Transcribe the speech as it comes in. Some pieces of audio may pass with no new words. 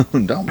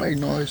Don't make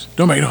noise.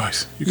 Don't make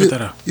noise. You cut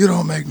that out. You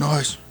don't make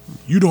noise.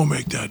 You don't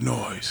make that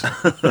noise.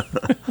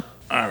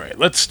 All right,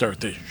 let's start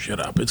this shit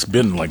up. It's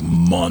been like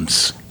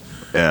months.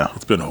 Yeah.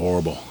 It's been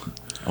horrible.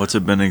 What's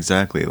it been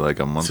exactly? Like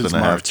a month Since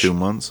and a half, March. 2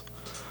 months?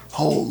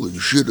 Holy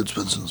shit, it's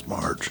been since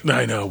March.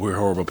 I know, we're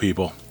horrible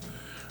people.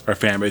 Our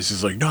fan base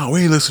is like, no,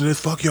 we ain't listening to this.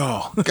 Fuck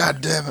y'all.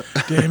 God damn it.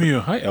 Damn you.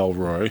 Hi,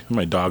 Elroy.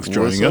 My dog's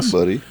joining What's us. up,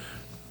 buddy?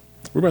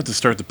 We're about to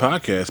start the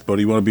podcast,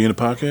 buddy. You want to be in a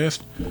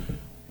podcast?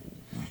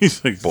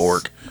 He's like,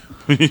 Bork.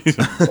 He's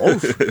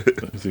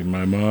like,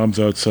 my mom's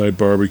outside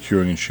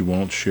barbecuing and she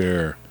won't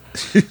share.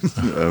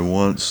 I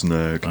want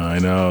snack. I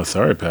know.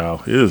 Sorry,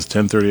 pal. It is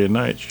 10:30 at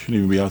night. She shouldn't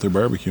even be out there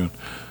barbecuing.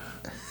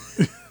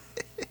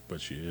 But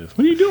she is.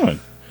 What are you doing?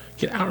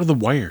 Get out of the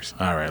wires.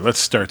 All right, let's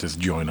start this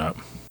joint up.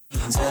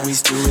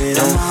 Always do it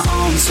on my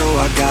own, so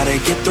I gotta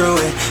get through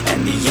it.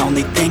 And the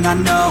only thing I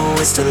know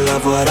is to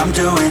love what I'm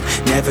doing.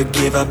 Never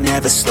give up,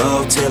 never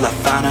slow, till I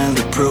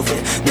finally prove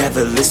it.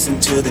 Never listen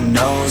to the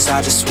no's,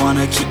 I just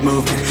wanna keep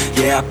moving.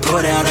 Yeah, I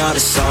put out all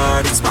this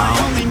art, it's my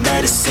only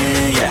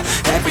medicine. Yeah,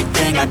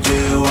 everything I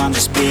do, I'm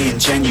just being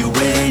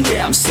genuine.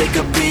 Yeah, I'm sick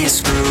of being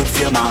screwed,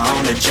 feel my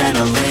own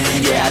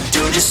adrenaline. Yeah, I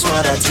do just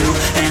what I do,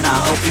 and I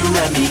hope you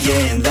let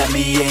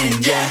me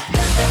in,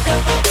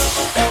 yeah.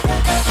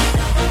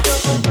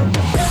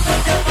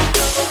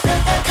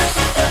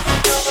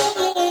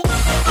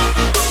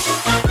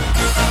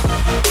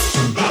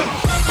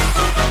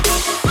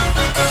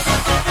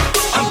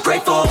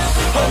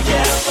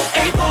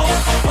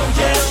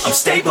 I'm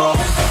stable,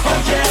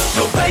 oh yeah,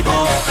 no label,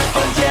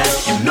 oh yeah,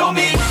 you know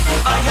me.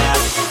 I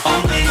have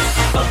only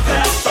a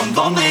path, I'm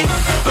lonely,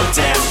 but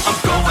damn, I'm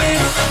going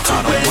to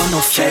I don't want no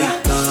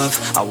fake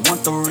love, I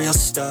want the real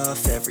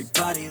stuff,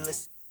 everybody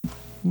listen.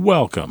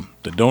 Welcome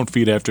to Don't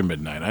Feed After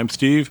Midnight. I'm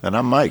Steve, And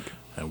I'm Mike.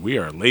 and we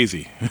are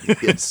lazy.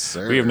 Yes,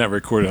 sir. We have not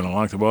recorded in a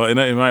long time. Well,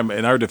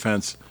 in our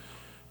defense,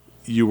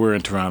 you were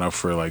in Toronto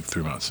for like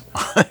 3 months.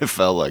 It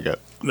felt like it.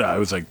 No, it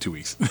was like 2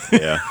 weeks.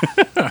 Yeah.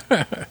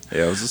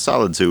 Yeah, it was a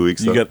solid 2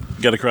 weeks. You Though.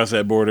 got across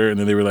that border, and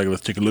then they were like,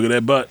 "Let's take a look at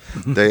that butt."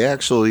 They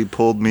actually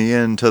pulled me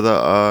into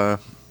the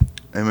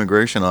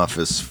immigration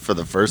office for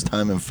the first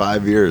time in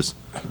 5 years.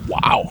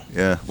 Wow!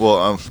 Yeah. Well,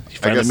 I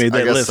finally guess made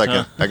that I guess list, second.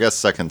 huh? I guess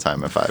second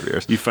time in 5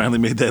 years. You finally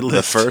made that The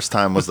list. first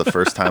time was the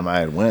first time I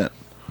had went,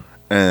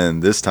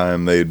 and this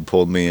time they'd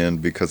pulled me in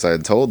because I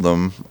had told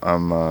them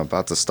I'm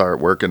about to start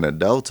working at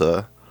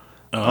Delta,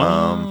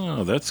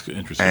 Oh, that's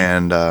interesting.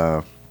 and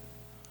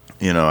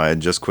I had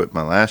just quit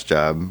my last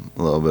job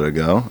a little bit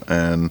ago,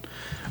 and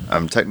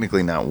I'm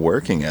technically not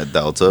working at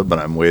Delta, but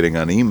I'm waiting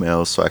on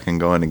emails so I can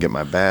go in and get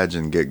my badge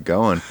and get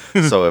going.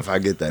 So if I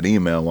get that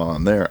email while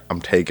I'm there, I'm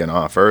taking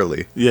off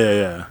early.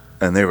 yeah.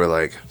 And they were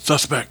like,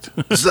 Suspect.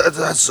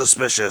 that's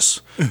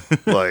suspicious.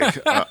 Like,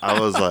 I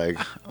was like,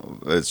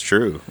 it's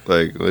true.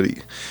 Like, what do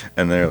you?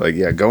 And they're like,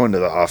 yeah, go into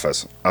the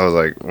office. I was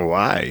like,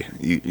 why?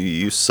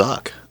 You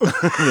suck.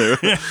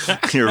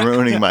 You're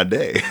ruining my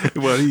day.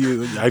 What are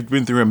you? I've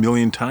been through a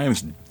million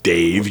times,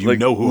 Dave. You Like,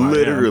 know who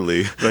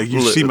literally. I am. Like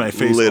you see my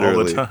face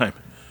Literally. all the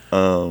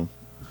time.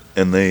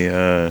 And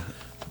they,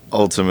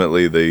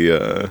 ultimately,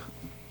 they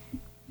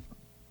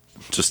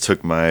just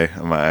took my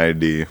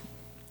ID,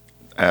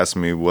 asked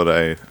me what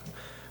I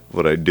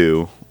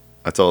do.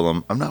 I told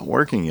them, I'm not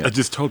working yet.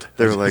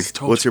 They were like,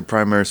 what's your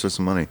primary source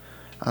of money?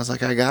 I was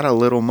like, I got a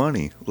little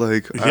money.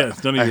 Like, Yeah,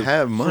 it's none of I your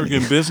have money.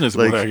 freaking business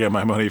Like, where I get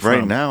my money from.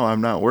 Right now, I'm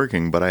not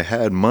working, but I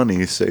had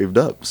money saved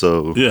up.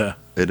 So Yeah.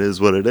 it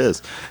is what it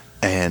is.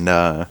 And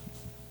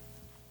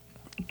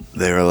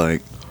they were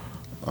like,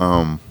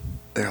 all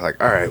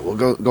right,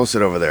 well, go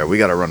sit over there. We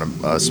got to run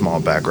a small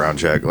background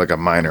check, like a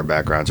minor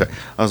background check.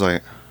 I was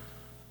like,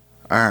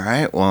 all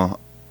right, well,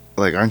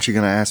 like, aren't you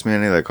going to ask me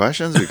any other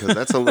questions? Because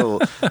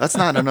that's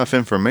not enough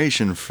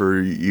information for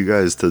you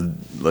guys to,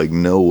 like,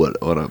 know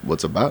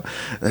what's about.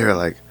 They were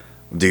like,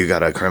 do you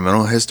got a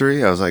criminal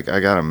history? I was like, I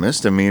got a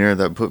misdemeanor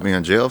that put me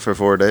in jail for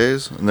 4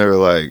 days. And they were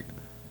like,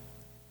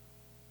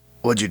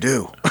 what'd you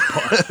do?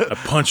 I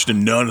punched a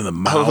nun in the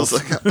mouth. I was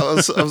like,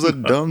 I was a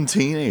dumb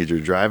teenager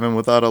driving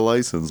without a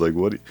license. Like,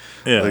 what?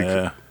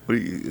 Yeah.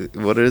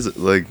 What is it?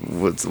 Like,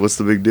 what's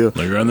the big deal?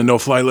 Like, you're on the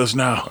no-fly list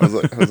now. I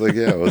was like,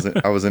 yeah,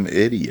 I was an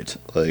idiot.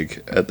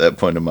 Like, at that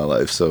point in my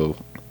life. So,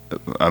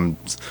 I'm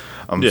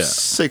Yeah.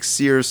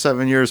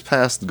 7 years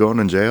past going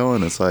in jail,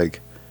 and it's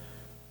like,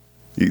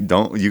 you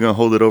gonna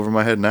hold it over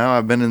my head now?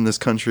 I've been in this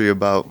country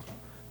about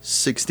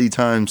 60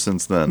 times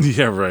since then,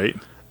 Yeah, right.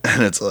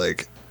 and it's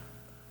like,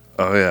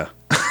 oh yeah.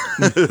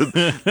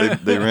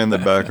 they ran the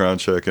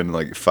background check in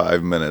like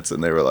 5 minutes,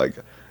 and they were like,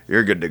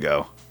 "You're good to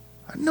go."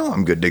 I know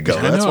I'm good to go. Yeah,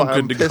 I That's know why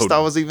I'm I'm good to pissed go, I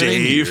was even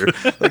Dave. in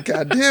here. Like,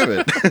 God damn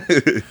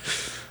it.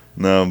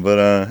 No,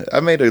 but I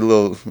made a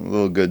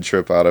little good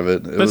trip out of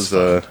it. It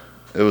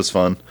was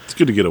fun. It's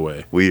good to get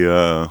away. We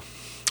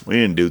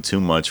didn't do too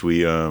much.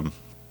 I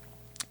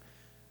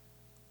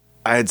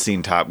had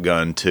seen Top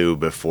Gun 2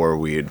 before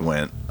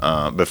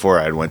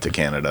I went to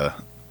Canada,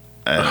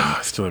 and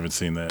I still haven't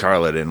seen that.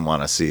 Carla didn't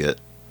want to see it.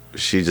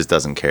 she just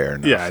doesn't care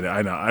enough. Yeah,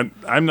 I know.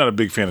 I'm not a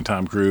big fan of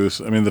Tom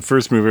Cruise. I mean, the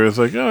first movie I was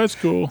like, oh, it's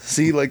cool.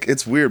 See, like,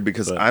 it's weird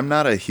because I'm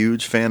not a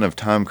huge fan of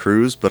Tom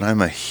Cruise, but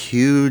I'm a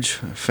huge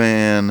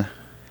fan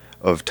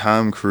of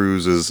Tom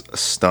Cruise's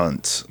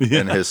stunts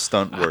and his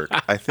stunt work.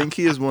 I think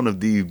he is one of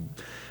the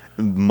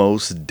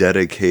most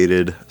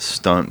dedicated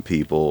stunt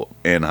people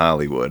in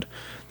Hollywood.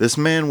 This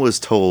man was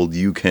told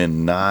you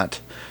cannot,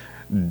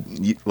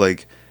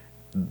 like,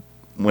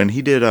 when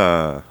he did,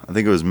 I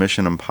think it was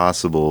Mission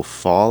Impossible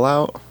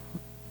Fallout,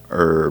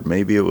 or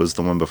maybe it was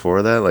the one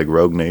before that, like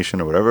Rogue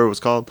Nation or whatever it was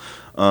called.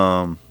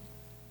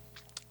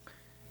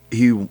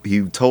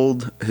 He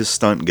told his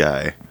stunt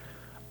guy,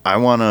 I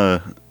want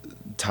to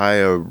tie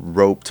a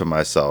rope to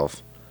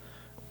myself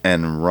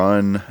and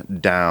run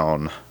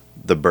down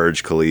the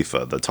Burj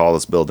Khalifa, the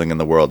tallest building in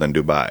the world in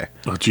Dubai.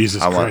 Oh,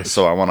 Jesus Christ.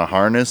 So I want to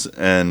harness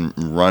and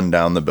run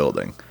down the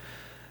building.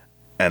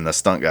 And the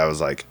stunt guy was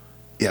like,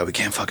 yeah, we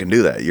can't fucking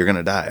do that. You're going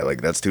to die.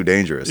 Like, that's too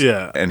dangerous.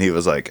 Yeah. And he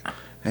was like,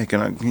 hey,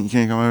 can you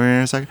come over here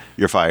in a second?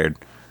 You're fired.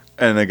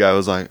 And the guy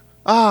was like,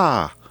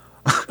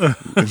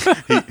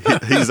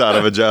 he's out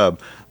of a job.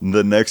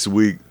 The next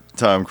week,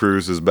 Tom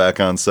Cruise is back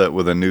on set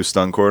with a new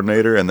stunt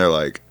coordinator, and they're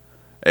like,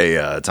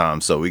 hey, Tom,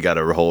 so we got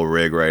a whole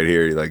rig right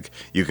here. Like,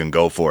 you can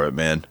go for it,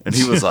 man. And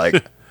he was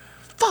like,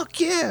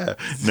 fuck yeah.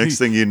 Next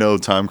thing you know,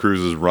 Tom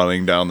Cruise is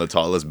running down the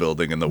tallest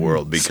building in the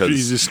world because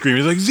he's just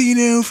screaming, he's like,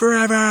 Xenu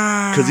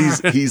forever. Because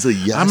he's a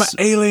yes. I'm an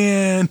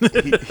alien.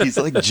 He's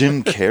like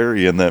Jim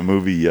Carrey in that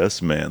movie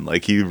Yes Man.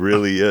 Like, he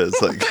really is.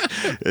 Like,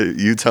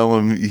 you tell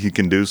him he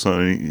can do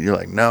something, you're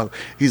like, no.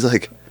 He's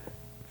like,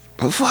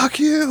 well, fuck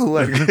you.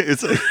 Like,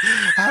 it's like,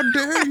 how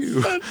dare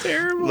you? That's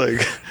terrible.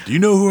 Like, do you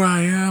know who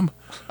I am?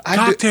 I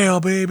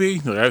Cocktail, baby.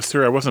 That's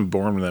true. I wasn't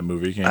born when that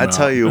movie came out. I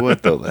tell you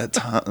what, though,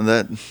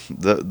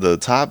 the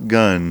Top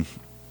Gun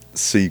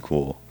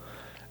sequel,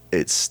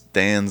 it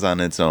stands on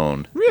its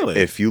own. Really?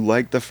 If you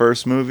like the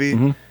first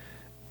movie,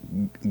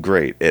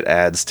 great. It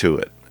adds to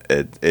it.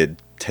 It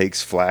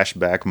takes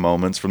flashback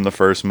moments from the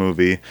first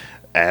movie,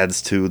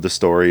 adds to the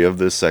story of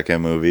this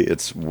second movie.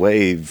 It's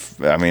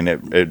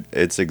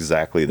it's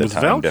exactly the Was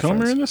time Val difference.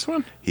 Kilmer in this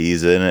one?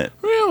 He's in it.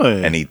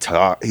 Really? And he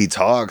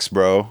talks,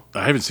 bro.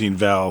 I haven't seen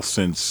Val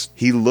since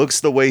He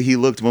looks the way he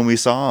looked when we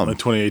saw him.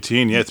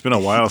 2018. Yeah, it's been a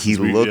while He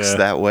since looks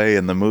that way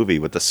in the movie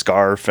with the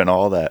scarf and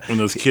all that. When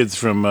those kids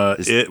from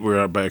It were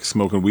out back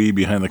smoking weed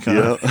behind the car.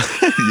 Yep.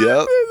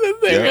 Yep.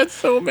 They Yep. got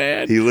so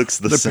mad. He looks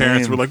the same.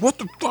 parents were like, what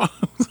the fuck?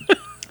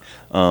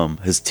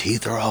 His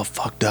teeth are all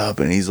fucked up,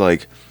 and he's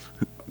like,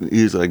 like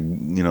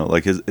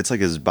it's like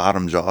his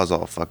bottom jaw's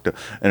all fucked up,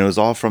 and it was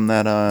all from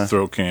that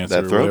Throat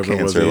cancer. That throat whatever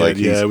it was. cancer. Like,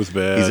 it was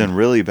bad. He's in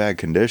really bad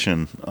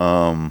condition.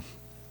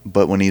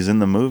 But when he's in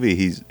the movie,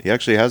 he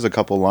actually has a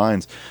couple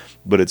lines,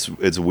 but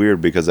it's weird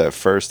because at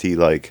first he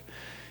like,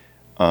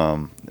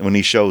 when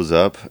he shows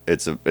up,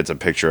 it's a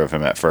picture of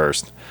him at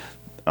first,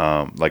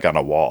 like on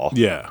a wall.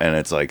 Yeah. And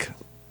it's like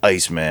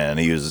Iceman.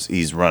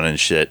 He's running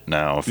shit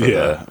now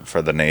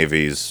for the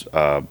Navy's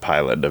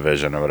pilot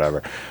division or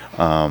whatever.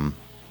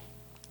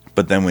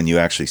 But then when you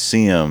actually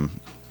see him,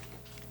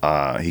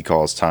 he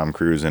calls Tom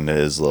Cruise into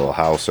his little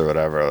house or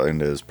whatever,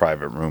 into his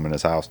private room in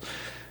his house,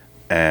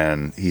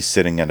 and he's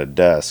sitting at a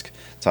desk.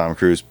 Tom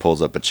Cruise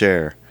pulls up a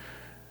chair,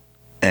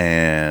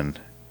 and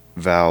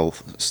Val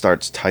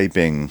starts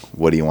typing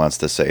what he wants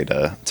to say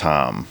to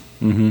Tom.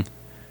 Mm-hmm.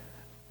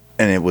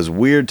 And it was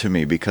weird to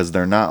me because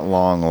they're not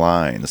long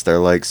lines. They're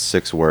like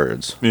 6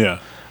 words. Yeah.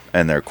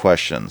 And they're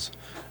questions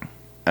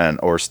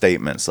or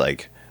statements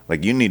like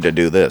you need to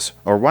do this,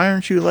 or why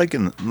aren't you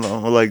liking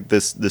like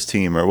this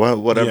team, or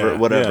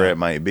whatever it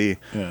might be.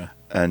 Yeah.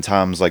 And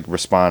Tom's like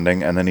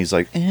responding, and then he's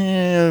like,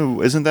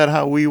 isn't that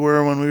how we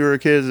were when we were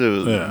kids? It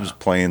was just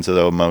playing to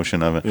the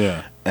emotion of it.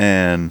 Yeah.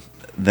 And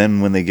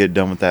then when they get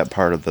done with that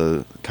part of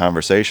the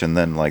conversation,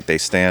 then like they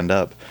stand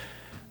up,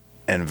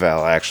 and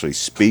Val actually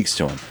speaks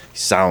to him. He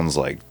sounds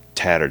like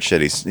tattered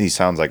shit. He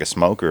sounds like a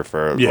smoker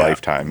for a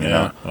lifetime, you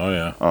know? Oh,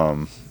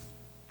 yeah.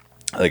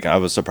 Like, I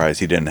was surprised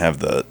he didn't have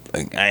the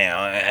like,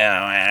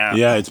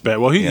 yeah, it's bad.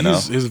 Well,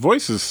 his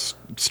voice is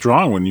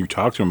strong when you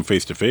talk to him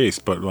face to face,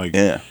 but like,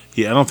 I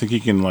don't think he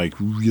can like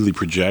really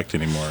project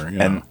anymore. You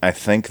know? And I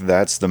think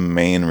that's the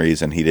main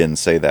reason he didn't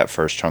say that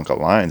first chunk of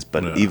lines.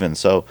 But even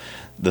so,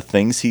 the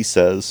things he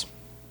says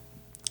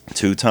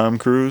to Tom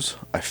Cruise,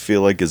 I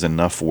feel like is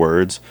enough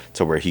words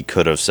to where he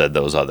could have said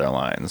those other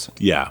lines.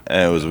 Yeah,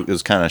 and it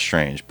was kind of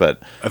strange,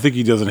 but I think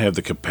he doesn't have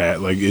the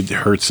capacity. Like, it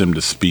hurts him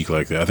to speak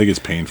like that. I think it's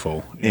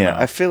painful. Yeah,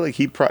 I feel like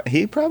he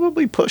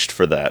probably pushed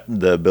for that,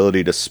 the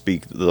ability to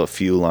speak the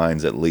few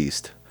lines at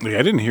least. Yeah,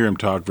 I didn't hear him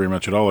talk very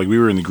much at all. Like, we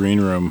were in the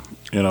green room,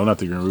 not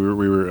the green room.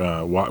 We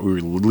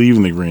were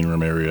leaving the green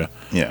room area.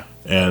 Yeah,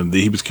 and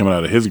he was coming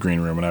out of his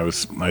green room, and I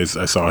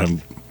saw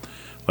him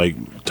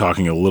like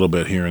talking a little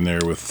bit here and there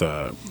with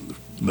the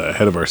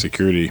head of our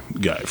security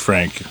guy,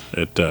 Frank,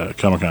 at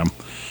Comic-Con.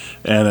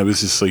 And it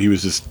was just like he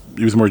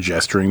was more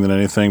gesturing than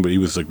anything, but he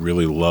was like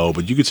really low.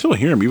 But you could still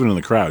hear him even in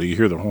the crowd. You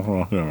hear the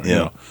you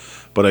know.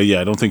 But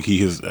I don't think he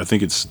has. I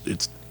think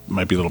it's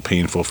might be a little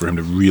painful for him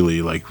to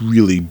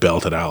really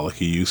belt it out like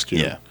he used to.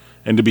 Yeah.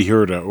 and to be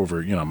heard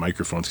over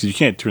microphones, because you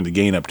can't turn the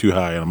gain up too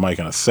high on a mic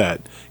on a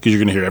set because you're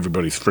going to hear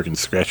everybody's freaking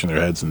scratching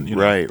their heads and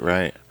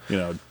Right.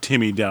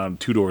 Timmy down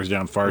 2 doors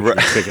down far to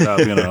pick it up.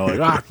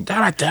 Like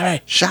damn it,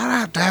 Timmy, Shut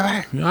up,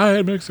 Timmy. I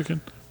am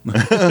Mexican.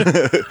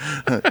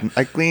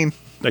 I clean.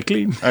 I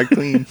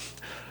clean.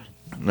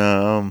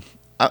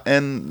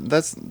 And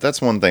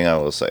that's one thing I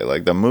will say.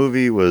 Like, the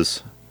movie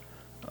was,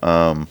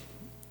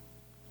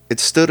 it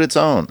stood its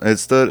own. It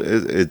stood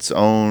its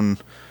own.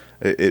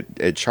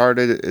 It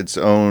charted its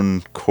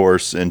own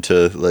course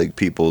into like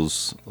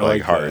people's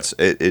like hearts.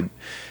 It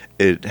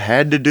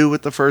had to do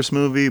with the first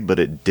movie, but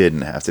it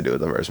didn't have to do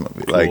with the first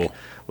movie. Cool.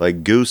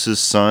 Like Goose's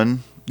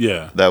son.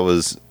 Yeah, That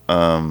was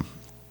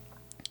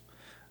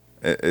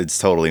it's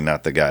totally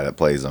not the guy that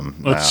plays him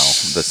now.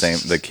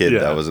 The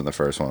kid that was in the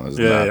first one is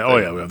not. Oh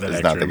yeah, well, that is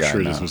actor, not the guy I'm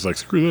sure now. just was like,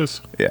 screw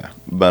this. Yeah,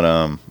 but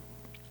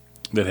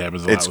That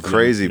happens a lot. it's with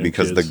crazy young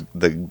because kids.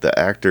 the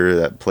actor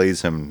that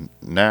plays him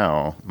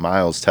now,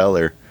 Miles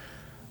Teller,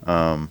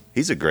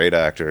 he's a great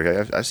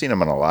actor. I've seen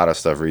him in a lot of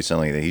stuff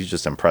recently. He's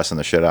just impressing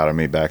the shit out of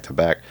me back to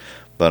back.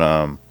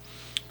 But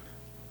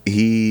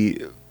he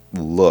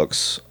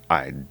looks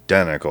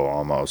identical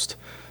almost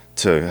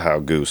to how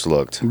Goose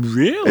looked.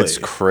 Really? It's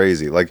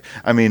crazy. Like,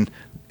 I mean,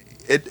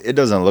 it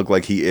doesn't look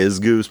like he is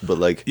Goose, but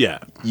like, Yeah.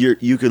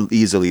 you could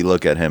easily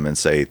look at him and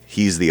say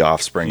he's the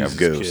offspring of Jesus,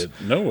 Goose. kid.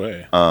 No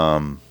way.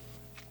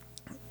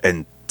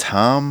 And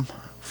Tom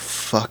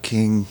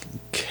fucking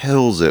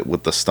kills it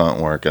with the stunt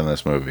work in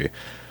this movie.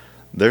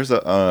 There's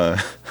a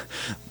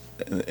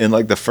in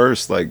like the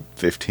first like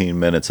 15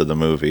 minutes of the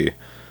movie,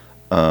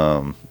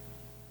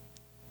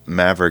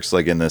 Maverick's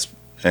like in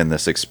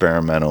this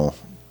experimental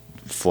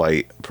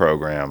flight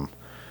program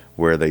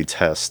where they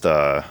test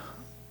the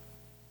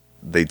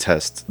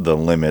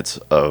limits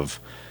of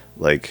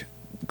like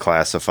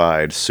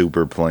classified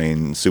super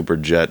plane, super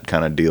jet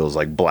kind of deals,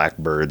 like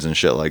Blackbirds and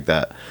shit like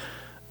that.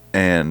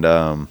 And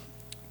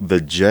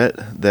the jet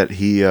that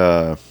he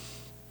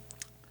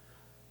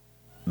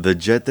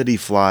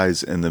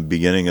flies in the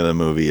beginning of the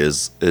movie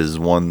is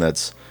one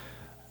that's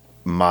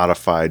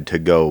modified to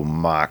go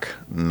Mach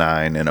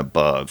 9 and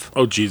above.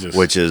 Oh Jesus.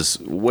 Which is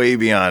way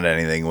beyond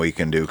anything we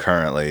can do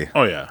currently.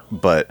 Oh yeah.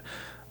 But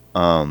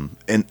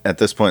at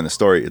this point in the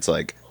story, it's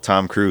like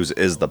Tom Cruise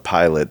is the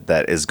pilot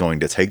that is going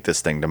to take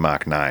this thing to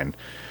Mach 9.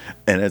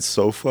 And it's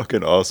so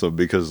fucking awesome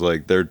because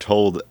like they're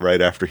told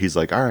right after he's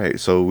like, all right,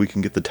 so we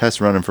can get the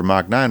test running for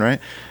Mach 9, right?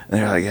 And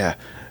they're like, yeah.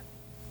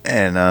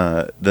 And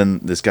then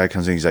this guy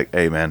comes in, he's like,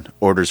 hey man,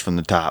 orders from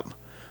the top.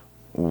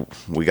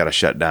 We got to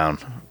shut down.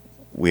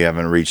 We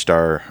haven't reached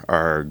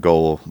our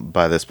goal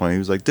by this point. He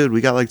was like, dude, we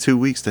got like 2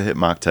 weeks to hit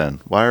Mach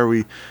 10. Why are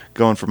we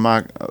going for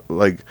Mach,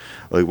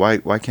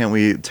 why can't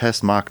we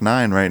test Mach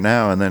 9 right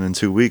now and then in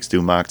 2 weeks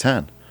do Mach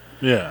 10?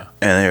 Yeah.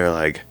 And they were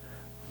like,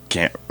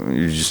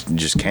 you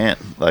just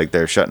can't. Like,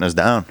 they're shutting us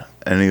down.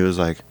 And he was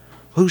like,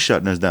 who's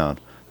shutting us down?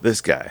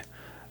 This guy.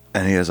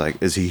 And he was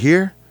like, is he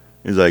here?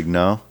 He's like,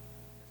 no.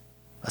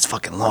 Let's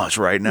fucking launch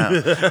right now.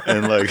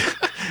 And like,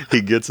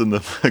 he gets in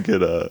the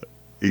fucking,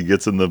 he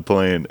gets in the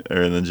plane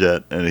or in the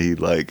jet and he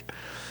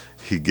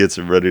gets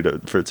it ready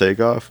for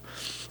takeoff.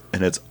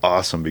 And it's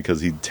awesome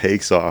because he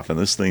takes off and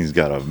this thing's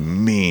got a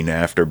mean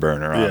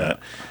afterburner on it.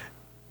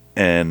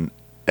 And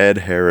Ed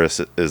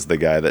Harris is the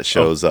guy that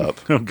shows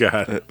up. Oh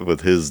God.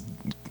 With his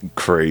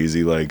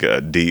crazy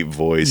deep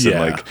voice and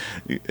like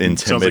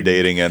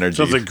intimidating energy.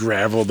 Sounds like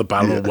gravel at the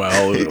bottom of a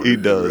well. He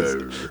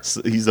does.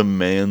 He's a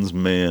man's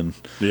man.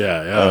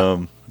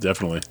 Yeah.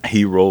 Definitely.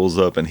 He rolls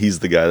up and he's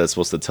the guy that's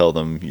supposed to tell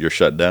them you're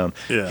shut down.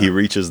 Yeah. He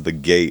reaches the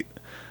gate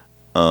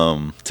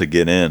to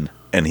get in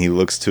and he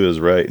looks to his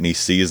right and he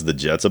sees the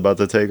jet's about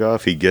to take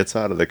off. He gets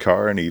out of the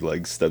car and he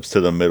like steps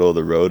to the middle of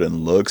the road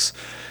and looks.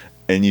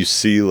 And you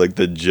see like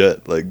the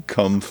jet like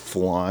come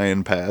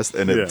flying past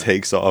and it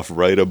takes off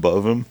right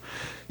above him.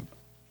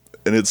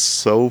 And it's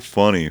so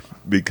funny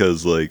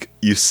because like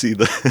you see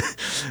the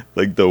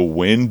like the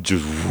wind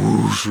just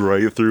whoosh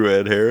right through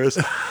Ed Harris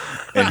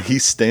and he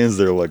stands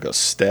there like a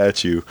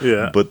statue.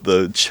 Yeah. But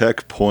the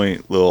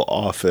checkpoint little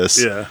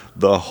office,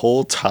 the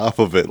whole top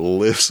of it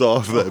lifts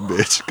off that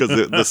bitch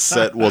because the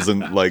set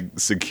wasn't like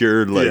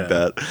secured like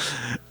that.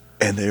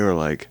 And they were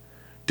like,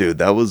 dude,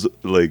 that was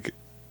like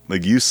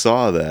you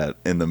saw that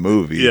in the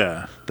movie.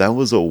 Yeah. That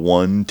was a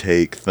one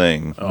take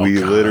thing. Oh, we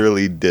God.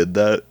 literally did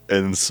that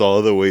and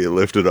saw the way it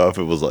lifted off.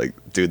 It was like,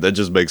 dude, that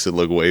just makes it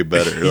look way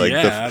better. Like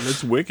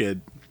that's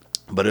wicked.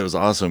 but it was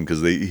awesome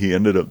because he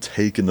ended up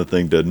taking the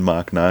thing to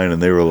Mach 9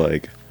 and they were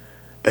like,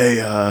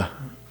 hey,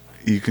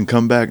 you can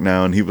come back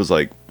now. And he was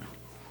like,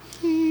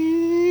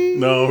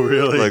 no,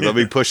 really? like, let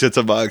me push it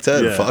to Mach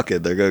 10. Yeah. Fuck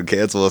it. They're going to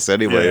cancel us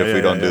anyway if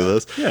we don't do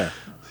this. Yeah.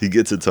 He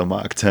gets it to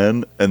Mach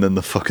 10 and then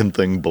the fucking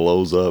thing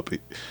blows up.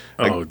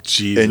 Oh,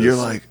 Jesus. And you're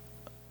like,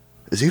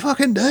 is he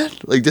fucking dead?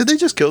 Like, did they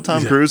just kill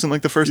Tom Cruise in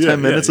like the first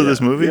 10 minutes of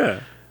this movie?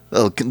 Yeah.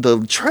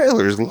 The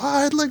trailers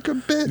lied like a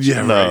bitch.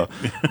 Yeah, no,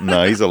 right.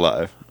 no, he's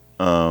alive.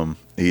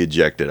 He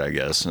ejected, I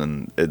guess,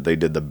 and they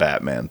did the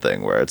Batman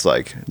thing where it's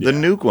like the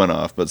nuke went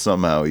off, but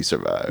somehow he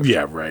survived.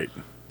 Yeah, right.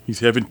 He's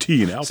having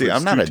tea in Alfred See,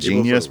 I'm not a Street,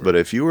 tables genius, over. but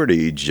if you were to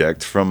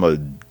eject from a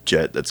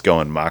jet that's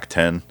going Mach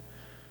 10,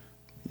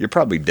 you're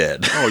probably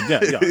dead. Oh,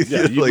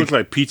 yeah. You look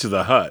like Pizza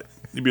the Hut.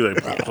 You'd be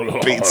like,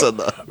 Pizza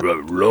the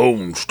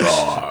Lone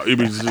Star. You'd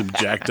be just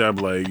jacked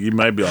up, like, you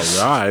might be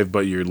alive,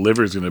 but your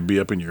liver's going to be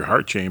up in your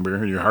heart chamber,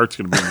 and your heart's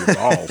going to be in your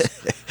balls.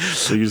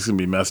 So you're just going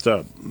to be messed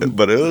up.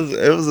 But it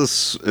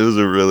was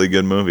a really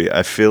good movie.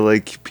 I feel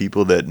like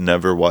people that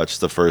never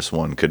watched the first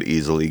one could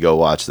easily go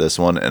watch this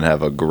one and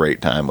have a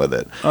great time with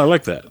it. Oh, I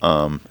like that.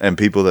 And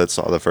people that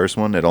saw the first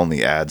one, it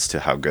only adds to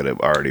how good it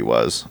already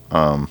was.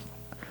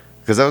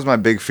 Because that was my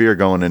big fear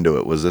going into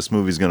it, was this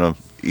movie's going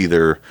to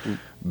either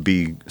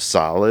be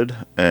solid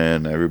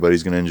and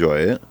everybody's going to enjoy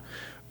it,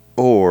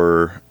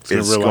 or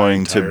it's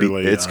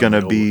going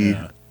to be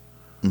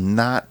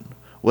not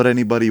what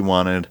anybody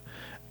wanted,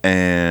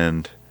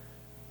 and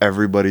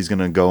everybody's going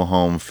to go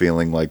home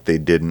feeling like they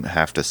didn't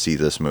have to see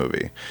this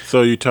movie.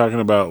 So you're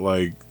talking about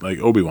like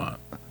Obi-Wan?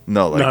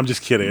 No, I'm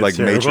just kidding. Like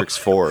Matrix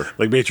 4.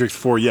 Like Matrix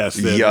 4, yes.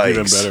 Even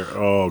Yikes. better.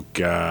 Oh,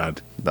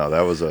 God. No,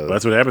 that was Well,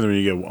 that's what happens when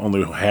you get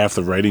only half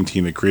the writing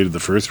team that created the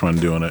first one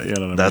doing it. You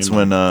know what that's I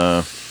mean? when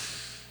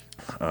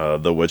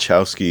the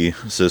Wachowski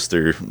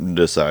sister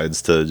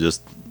decides to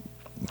just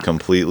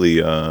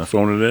completely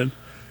Phone it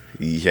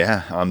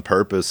in? on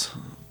purpose.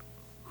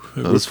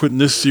 We're putting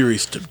this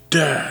series to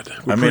bed.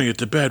 We're putting it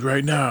to bed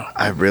right now.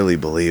 I really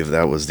believe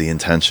that was the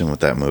intention with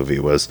that movie.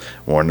 Was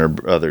Warner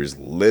Brothers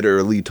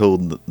literally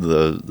told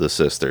the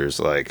sisters,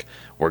 like,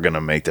 we're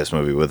gonna make this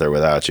movie with or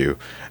without you,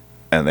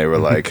 and they were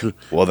like,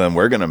 well, then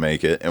we're gonna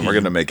make it, and we're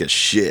gonna make it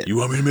shit. You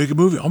want me to make a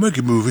movie? I'll make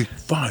a movie.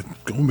 Fine,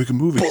 go make a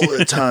movie.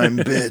 Bullet time,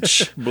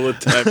 bitch.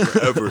 Bullet time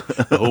forever.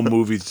 The whole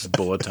movie's just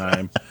bullet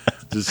time.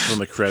 Just from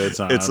the credits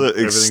on. It's an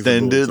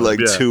extended, like,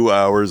 2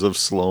 hours of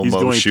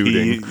slow-mo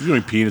shooting. He's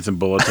doing peanuts in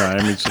bullet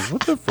time. It's just,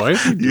 what the fuck? Why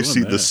is he doing You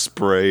see that? the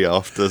spray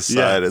off the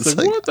side. It's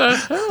like, what the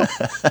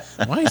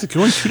hell? Why is it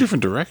going two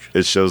different directions?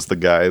 It shows the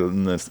guy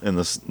in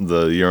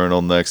the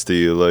urinal next to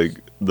you,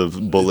 like, the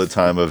bullet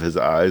time of his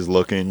eyes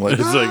looking like.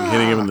 It's like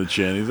hitting him in the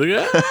chin. He's like,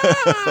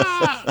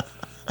 ah!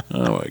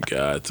 Oh my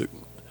God.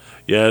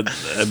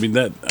 I mean,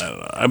 I don't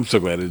know. I'm so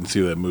glad I didn't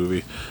see that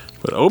movie.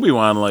 But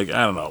Obi-Wan, like,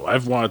 I don't know.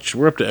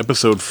 We're up to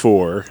episode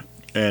 4.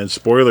 And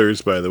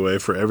spoilers, by the way,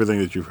 for everything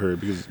that you've heard.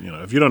 Because,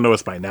 if you don't know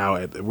us by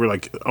now, we're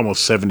like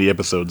almost 70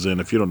 episodes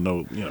in. If you don't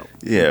know,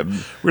 Yeah. we're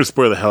going to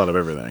spoil the hell out of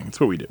everything. It's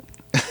what we do.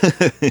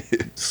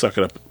 Suck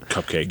it up,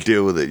 cupcake.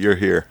 Deal with it. You're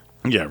here.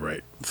 Yeah,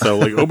 right. So,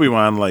 like,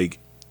 Obi-Wan, like,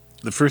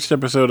 the first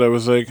episode, I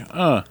was like,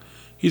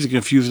 he's a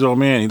confused old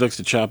man. He likes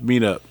to chop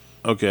meat up.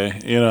 Okay.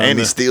 And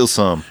he steals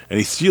some. And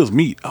he steals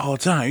meat all the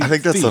time. He's I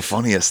think a that's thief. the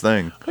funniest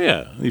thing. Oh,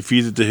 yeah. He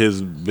feeds it to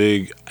his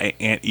big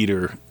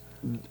anteater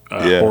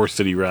horse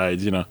that he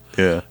rides,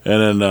 Yeah.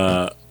 And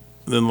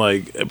then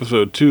like,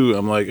 episode 2,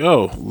 I'm like,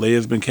 oh,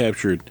 Leia's been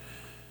captured.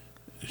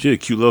 She's a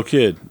cute little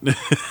kid.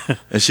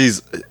 And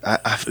she's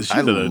She's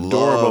an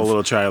adorable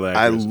little child actress.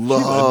 I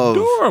love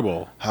She's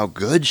adorable. how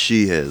good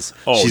she is.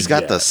 Oh, She's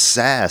got yeah. the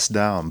sass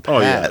down pat. Oh,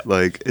 yeah.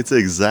 Like, it's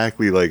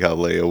exactly like how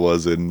Leia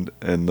was in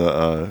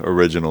the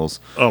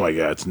originals. Oh my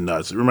God, it's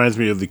nuts. It reminds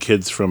me of the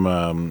kids from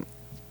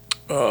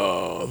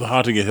The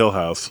Haunting of Hill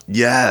House.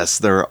 Yes,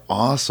 they're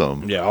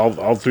awesome. Yeah,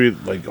 all 3,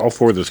 like all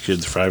 4 of those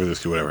kids, 5 of those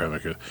kids,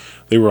 whatever,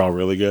 they were all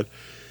really good.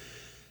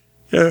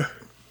 Yeah.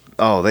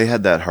 Oh, they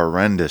had that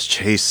horrendous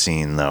chase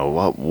scene, though.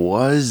 What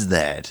was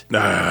that?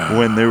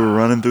 When they were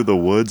running through the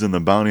woods and the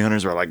bounty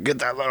hunters were like, get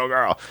that little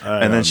girl.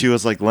 And then she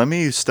was like, let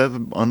me step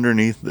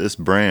underneath this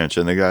branch.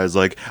 And the guy's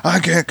like, I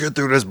can't get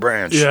through this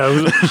branch. Yeah.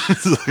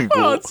 It's like,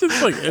 Well, it's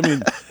just like, I mean,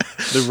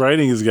 the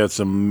writing has got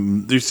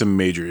there's some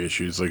major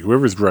issues. Like,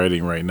 whoever's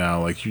writing right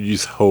now, like, you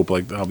just hope,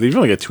 like, they've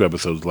only got 2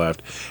 episodes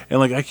left. And,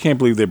 like, I can't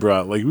believe they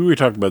brought, like, we were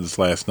talking about this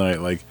last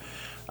night, like,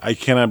 I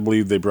cannot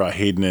believe they brought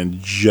Hayden in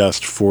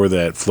just for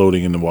that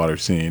floating in the water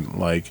scene.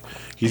 Like,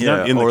 he's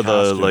not in the or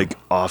costume. the like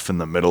off in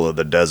the middle of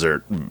the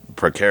desert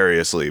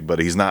precariously, but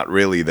he's not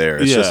really there.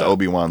 It's just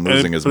Obi-Wan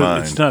losing his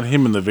mind. It's not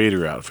him in the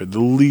Vader outfit. The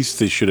least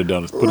they should have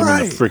done is put him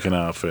in the freaking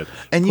outfit.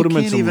 And put you him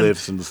in can't some even-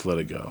 lifts and just let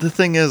it go. The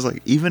thing is,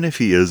 like, even if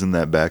he is in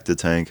that back to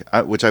tank,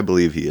 which I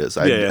believe he is,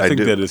 I think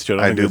that is true.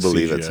 I do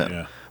believe it's him.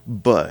 Yeah.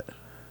 But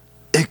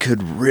it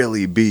could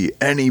really be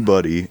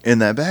anybody in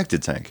that back to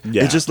tank.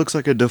 Yeah. It just looks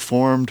like a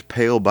deformed,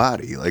 pale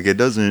body. Like, it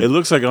doesn't. It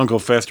looks like Uncle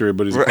Fester,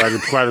 but he's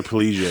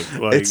quadriplegic.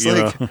 Like, It's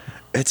like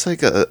it's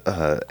like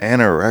a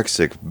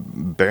anorexic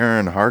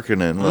Baron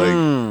Harkonnen.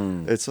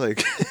 Like it's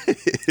like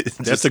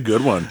that's a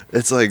good one.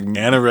 It's like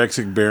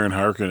Anorexic Baron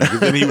Harkonnen. 'Cause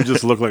then he would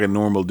just look like a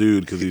normal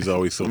dude because he's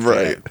always so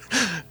fat.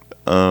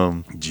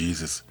 right.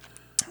 Jesus.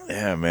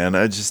 Yeah, man.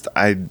 It's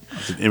an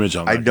image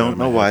on I that don't guy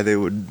know in my why head. they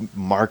would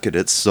market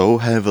it so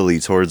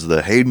heavily towards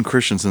the Hayden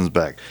Christensen's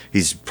back.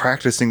 He's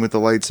practicing with the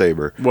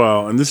lightsaber.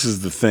 Well, and this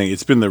is the thing.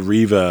 It's been the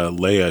Reva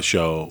Leia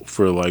show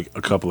for like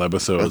a couple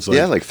episodes.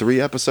 Yeah, like 3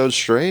 episodes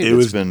straight.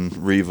 It's been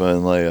Reva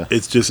and Leia.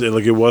 It's just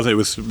like it wasn't. It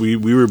was we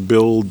were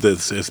billed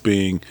as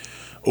being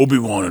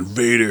Obi-Wan and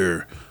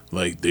Vader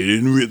like they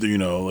didn't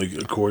like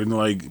according to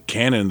like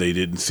canon, they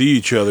didn't see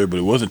each other, but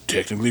it wasn't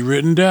technically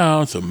written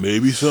down, so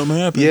maybe something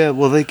happened. Yeah,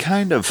 well, they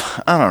kind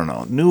of, I don't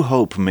know. New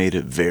Hope made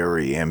it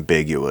very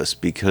ambiguous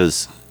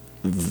because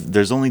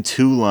there's only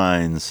 2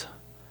 lines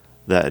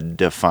that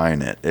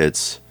define it.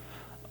 It's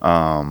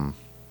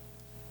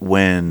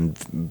when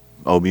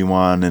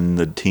Obi-Wan and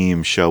the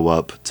team show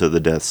up to the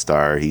Death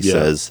Star, he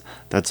says,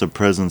 "That's a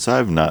presence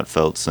I've not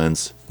felt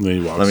since."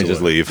 Let me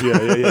just leave. Yeah,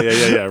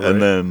 right.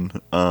 And then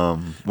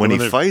when he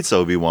fights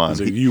Obi-Wan,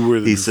 like,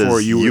 he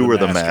says, "You were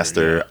the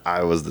master. Yeah.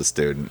 I was the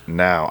student.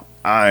 Now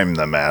I'm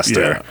the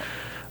master." Yeah.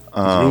 He's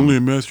only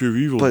a master of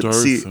evil, But Darth.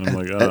 see, and I'm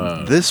like,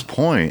 at this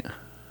point,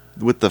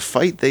 with the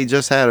fight they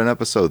just had in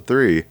Episode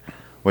 3,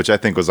 which I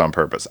think was on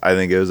purpose. I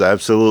think it was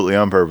absolutely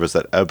on purpose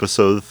that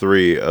Episode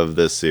 3 of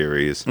this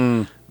series,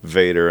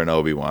 Vader and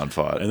Obi-Wan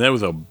fought. and that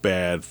was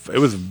it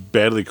was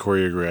badly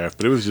choreographed,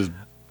 but it was just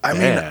I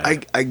bad.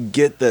 mean, I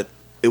get that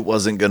it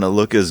wasn't going to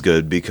look as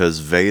good because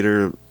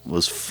Vader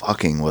was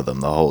fucking with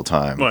him the whole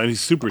time. Well, and he's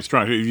super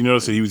strong. You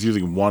notice that he was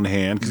using one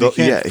hand because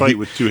he can't fight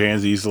with 2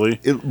 hands easily.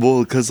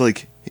 Because,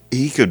 like,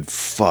 he could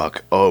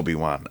fuck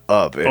Obi-Wan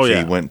up if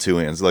he went 2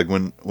 hands. Like,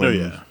 when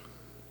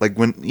Like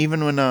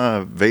even when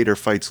Vader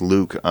fights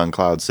Luke on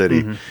Cloud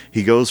City,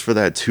 he goes for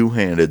that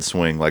 2-handed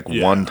swing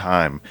one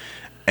time,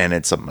 and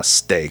it's a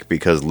mistake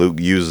because Luke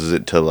uses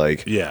it to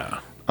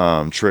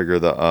trigger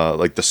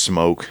the the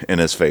smoke in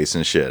his face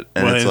and shit.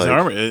 And well, it's his like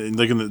armor,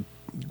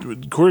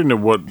 according to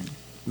what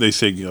they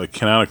say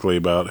canonically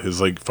about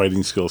his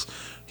fighting skills,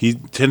 he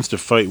tends to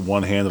fight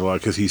one-handed a lot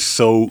because he's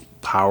so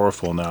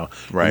powerful now.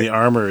 Right. And the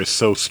armor is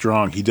so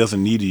strong, he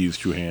doesn't need to use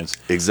 2 hands.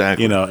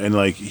 Exactly.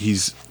 And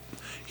he's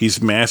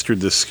mastered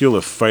the skill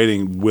of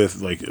fighting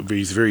with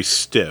he's very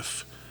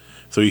stiff.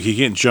 So he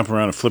can't jump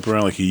around and flip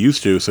around like he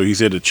used to. So he's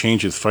had to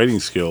change his fighting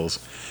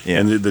skills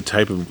and the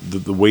type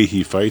of the way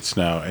he fights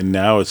now. And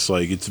now it's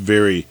it's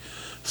very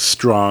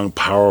strong,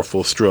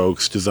 powerful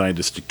strokes designed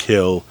just to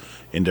kill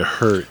and to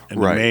hurt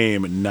and to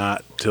maim, and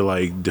not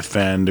to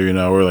defend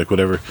or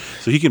whatever.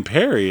 So he can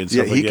parry and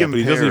stuff like that, but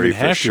he doesn't even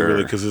have to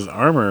really because his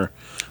armor,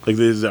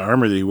 the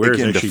armor that he wears,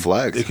 it can actually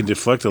deflect. It can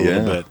deflect a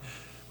little bit.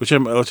 Which I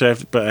have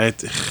to,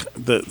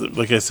 but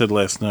like I said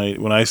last night,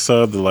 when I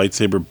saw the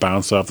lightsaber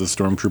bounce off the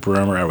stormtrooper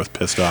armor, I was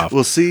pissed off.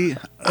 Well, see,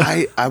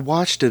 I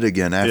watched it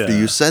again after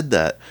you said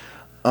that.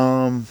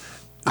 I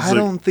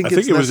don't think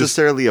it's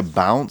necessarily a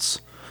bounce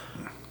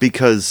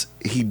because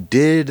he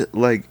did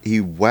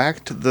he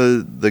whacked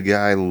the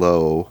guy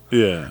low,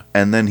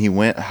 and then he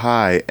went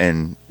high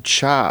and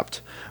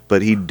chopped,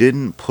 but he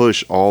didn't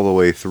push all the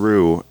way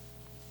through.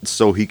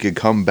 So he could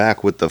come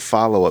back with the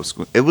follow-up.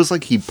 It was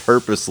like he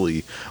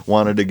purposely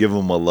wanted to give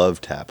him a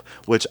love tap,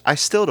 which I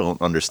still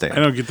don't understand. I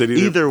don't get that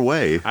either. Either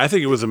way. I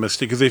think it was a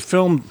mistake because they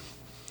filmed,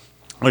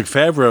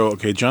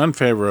 Favreau, Jon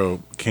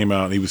Favreau came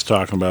out and he was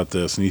talking about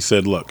this, and he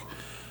said, look,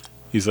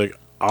 he's like,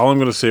 all I'm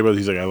going to say about it,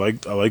 he's like,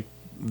 I like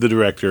the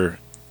director,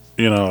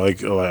 I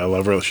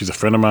love her, she's a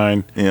friend of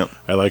mine,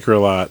 I like her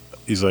a lot.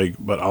 He's like,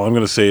 but all I'm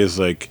going to say is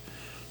in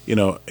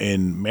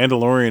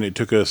Mandalorian, it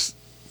took us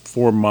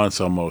 4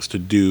 months almost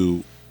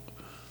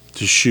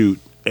to shoot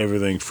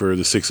everything for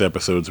the 6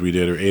 episodes we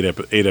did, or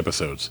 8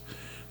 episodes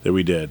that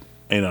we did,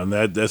 and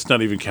that's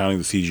not even counting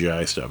the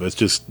CGI stuff. That's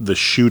just the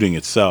shooting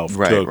itself.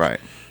 Right. A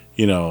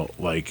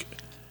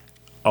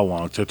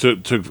long time.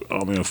 Took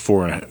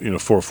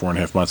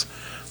 4.5 months.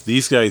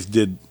 These guys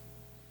did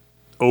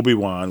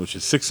Obi-Wan, which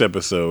is 6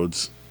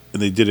 episodes,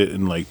 and they did it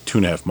in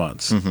 2.5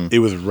 months. It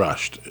was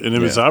rushed, and it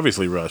was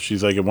obviously rushed.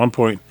 He's like, at one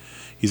point,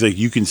 he's like,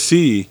 you can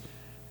see.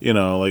 And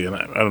I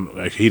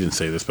don't. He didn't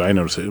say this, but I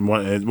noticed it. In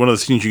one of the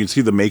scenes, you can see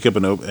the makeup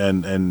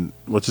and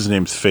what's his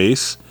name's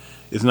face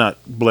is not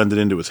blended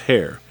into his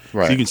hair.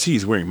 Right. So you can see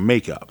he's wearing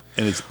makeup,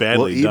 and it's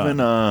badly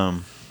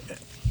done.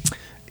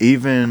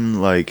 Even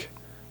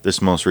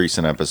this most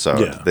recent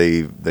episode,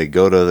 they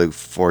go to the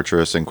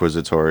Fortress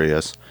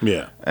Inquisitorius.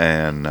 Yeah.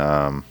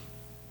 And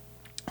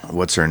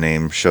what's her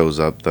name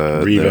shows up?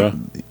 Reva.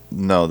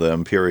 The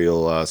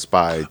Imperial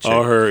spy chick.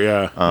 Oh, her.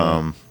 Yeah.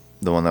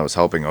 The one that was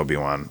helping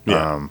Obi-Wan.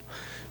 Yeah.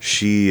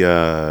 She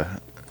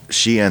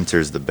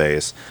enters the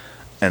base,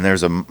 and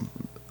there's a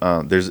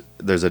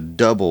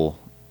double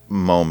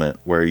moment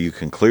where you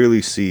can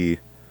clearly see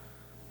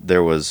it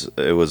was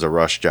a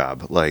rush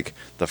job.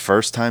 The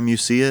first time you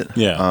see it,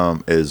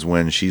 is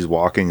when she's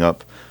walking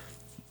up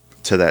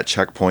to that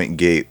checkpoint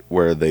gate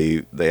where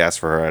they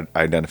ask for her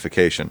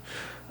identification.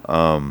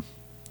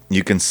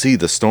 You can see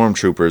the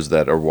stormtroopers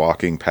that are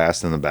walking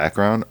past in the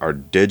background are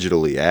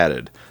digitally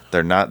added.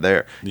 They're not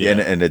there. Yeah.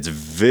 And it's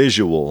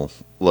visual,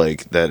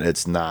 that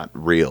it's not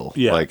real.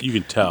 Yeah, you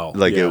can tell.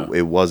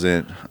 It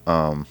wasn't,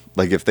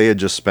 if they had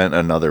just spent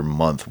another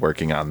month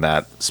working on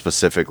that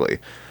specifically,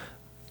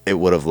 it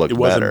would have looked better. It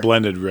wasn't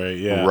blended right,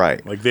 yeah.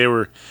 Right. They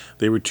were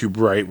too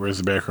bright, whereas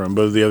the background,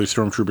 but the other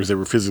stormtroopers that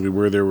were physically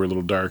were there were a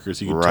little darker,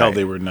 so you can tell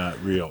they were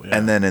not real. Yeah.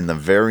 And then in the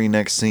very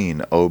next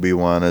scene,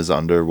 Obi-Wan is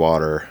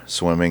underwater,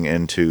 swimming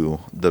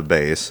into the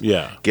base,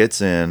 gets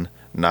in,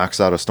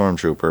 knocks out a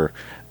stormtrooper,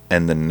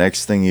 and the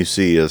next thing you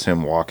see is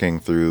him walking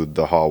through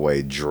the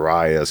hallway,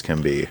 dry as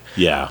can be.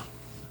 Yeah.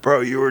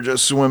 Bro, you were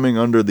just swimming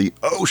under the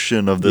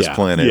ocean of this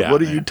planet. Yeah,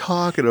 what are man. you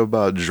talking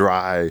about,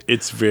 dry?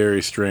 It's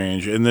very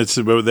strange, and that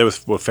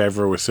was what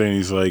Favreau was saying.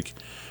 He's like,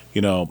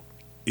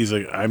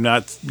 I'm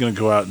not going to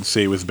go out and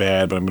say it was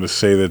bad, but I'm going to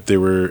say that there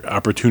were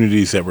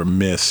opportunities that were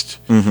missed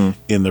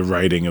in the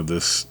writing of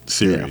this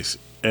series,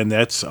 and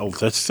that's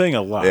saying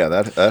a lot. Yeah,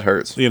 that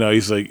hurts. For Jon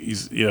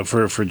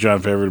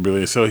Favreau to be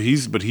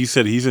like, he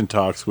said he's in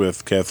talks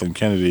with Kathleen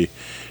Kennedy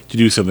to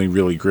do something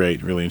really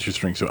great, really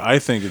interesting. So I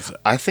think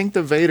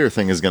the Vader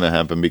thing is going to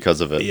happen because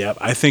of it. Yeah,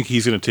 I think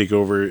he's going to take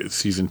over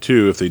season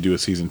 2 if they do a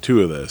season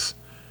 2 of this.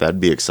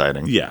 That'd be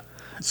exciting. Yeah.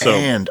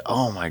 And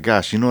oh my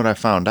gosh, you know what I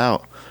found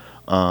out?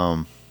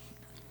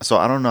 So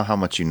I don't know how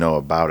much you know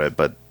about it,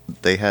 but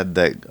they had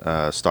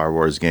that Star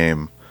Wars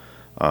game,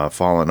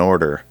 Fallen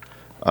Order,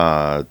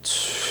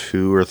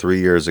 2 or 3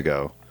 years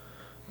ago.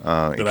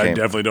 I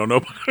definitely don't know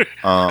about it.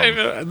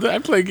 I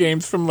play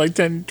games from like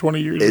 10,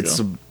 20 years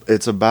ago.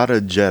 It's about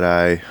a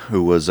Jedi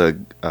who was a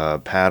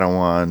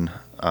Padawan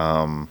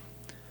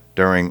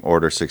during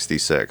Order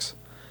 66.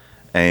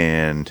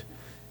 And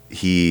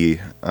he's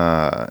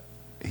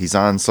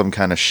on some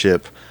kind of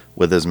ship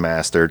with his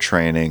master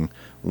training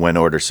when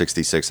Order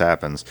 66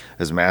 happens.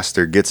 His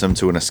master gets him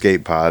to an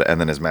escape pod,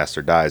 and then his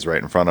master dies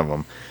right in front of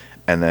him.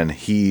 And then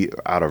he,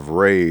 out of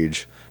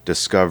rage,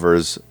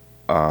 discovers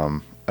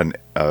a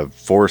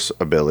force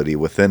ability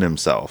within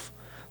himself.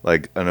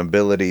 Like an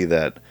ability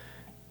that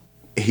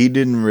he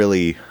didn't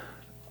really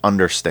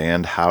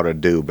understand how to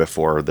do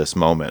before this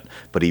moment.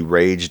 But he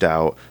raged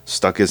out,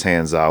 stuck his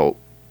hands out,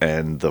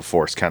 and the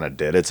force kind of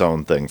did its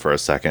own thing for a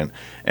second.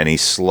 And he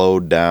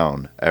slowed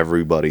down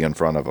everybody in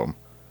front of him.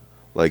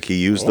 Like, he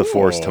used the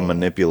force to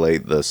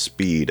manipulate the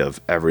speed of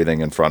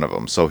everything in front of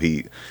him. So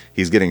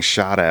he's getting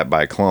shot at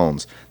by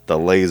clones. The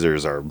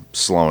lasers are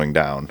slowing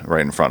down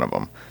right in front of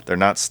him. They're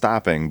not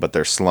stopping, but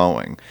they're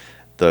slowing.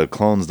 The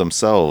clones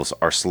themselves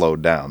are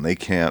slowed down. They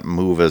can't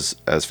move as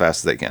fast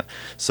as they can.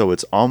 So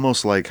it's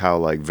almost like how,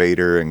 like,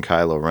 Vader and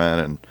Kylo Ren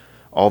and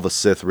all the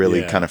Sith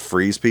really kind of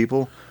freeze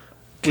people.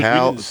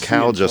 Cal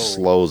just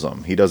slows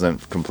them. He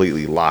doesn't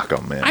completely lock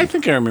them in. I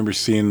think I remember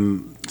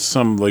seeing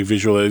some, like,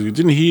 visual.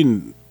 Didn't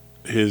he...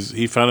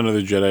 He found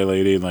another Jedi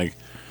lady, and like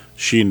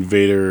she and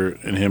Vader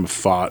and him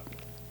fought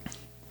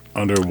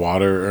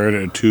underwater or in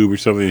a tube or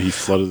something. And he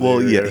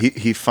flooded.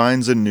 He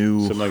finds a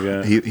new. Something like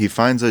that. He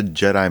finds a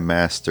Jedi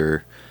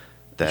master.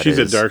 She's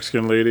a dark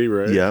skinned lady,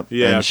 right? Yep.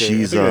 Yeah, and I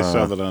think I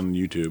saw that on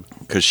YouTube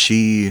because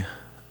she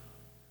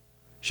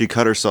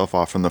cut herself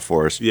off from the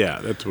Force. Yeah,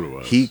 that's what it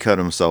was. He cut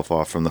himself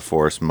off from the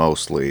Force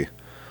mostly,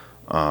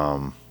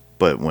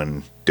 but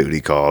when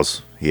duty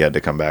calls, he had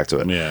to come back to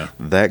it. Yeah.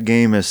 That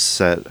game is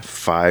set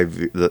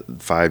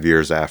 5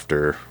 years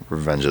after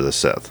Revenge of the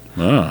Sith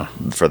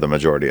for the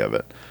majority of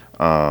it.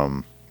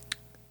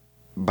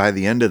 By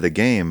the end of the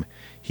game,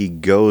 he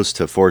goes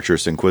to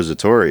Fortress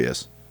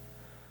Inquisitorius,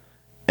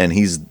 and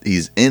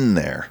he's in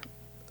there,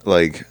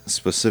 like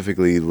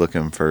specifically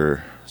looking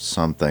for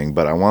something.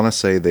 But I want to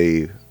say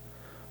they,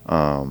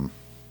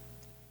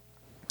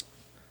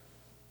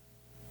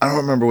 I don't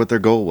remember what their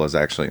goal was,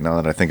 actually,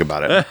 now that I think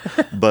about it.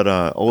 But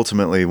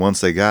ultimately, once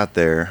they got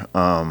there...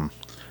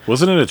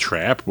 wasn't it a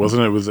trap?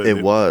 Wasn't it?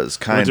 It was,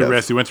 kind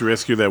of. He went to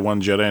rescue that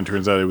one Jedi, and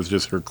turns out it was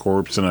just her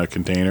corpse in a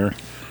container.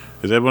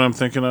 Is that what I'm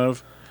thinking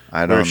of?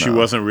 I don't know. She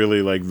wasn't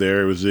really, like,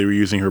 there. It was they were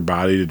using her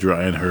body to draw,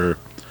 and her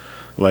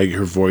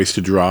voice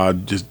to draw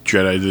just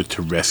Jedi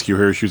to rescue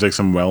her. She was, like,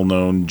 some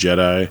well-known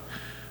Jedi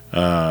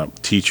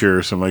teacher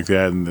or something like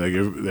that,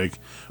 and, like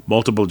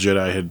multiple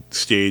Jedi had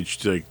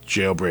staged like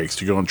jailbreaks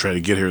to go and try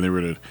to get her, and they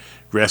were to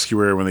rescue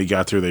her. When they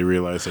got there, they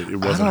realized that it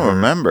wasn't her. I don't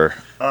remember.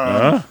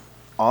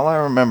 All I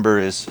remember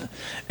is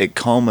it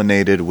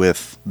culminated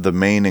with the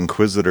main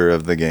Inquisitor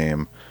of the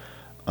game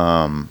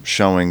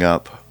showing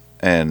up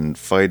and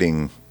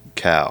fighting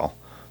Cal.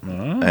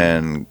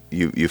 And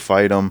you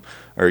fight him,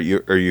 or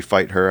you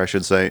fight her, I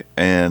should say.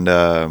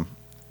 And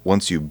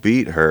once you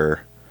beat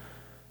her,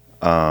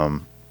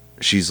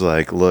 she's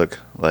like, look,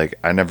 like,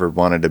 I never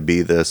wanted to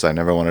be this. I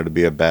never wanted to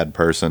be a bad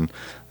person,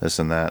 this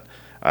and that.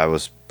 I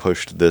was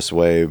pushed this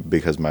way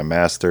because my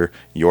master,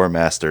 your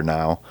master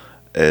now,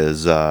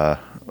 is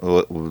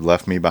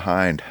left me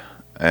behind.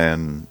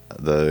 And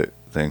the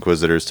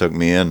Inquisitors took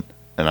me in,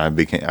 and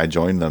I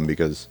joined them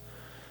because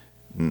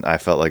I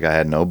felt like I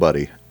had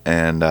nobody.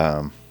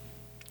 And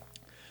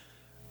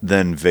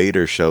then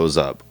Vader shows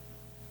up,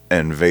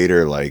 and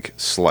Vader, like,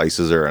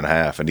 slices her in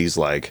half, and she's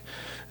like,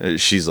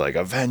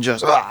 avenge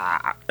us,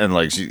 and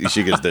like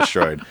she gets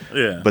destroyed.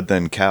 Yeah. But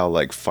then Cal,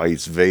 like,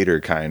 fights Vader,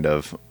 kind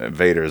of.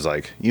 Vader's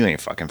like, you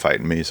ain't fucking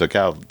fighting me. So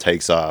Cal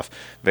takes off.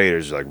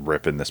 Vader's like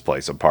ripping this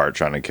place apart,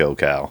 trying to kill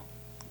Cal.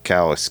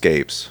 Cal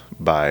escapes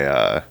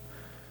by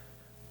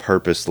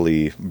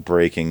purposely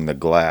breaking the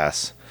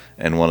glass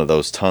in one of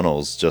those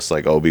tunnels, just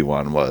like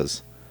Obi-Wan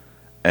was.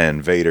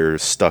 And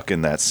Vader's stuck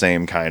in that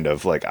same kind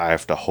of, like, I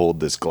have to hold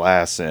this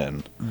glass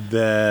in.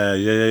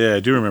 Yeah, I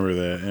do remember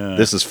that. Yeah.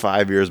 This is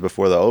 5 years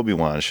before the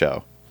Obi-Wan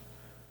show.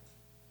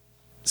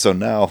 So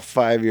now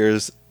 5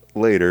 years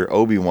later,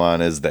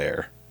 Obi-Wan is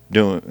there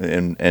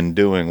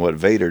doing what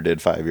Vader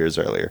did 5 years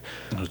earlier.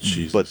 Oh,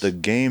 Jesus. But the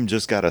game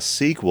just got a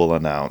sequel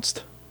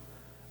announced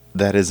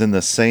that is in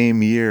the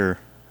same year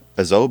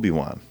as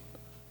Obi-Wan.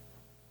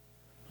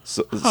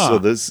 So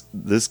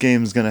this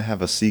game's gonna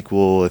have a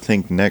sequel, I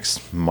think,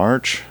 next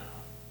March.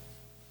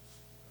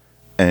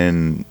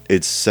 And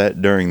it's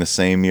set during the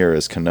same year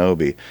as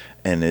Kenobi.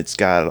 And it's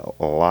got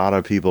a lot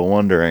of people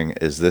wondering,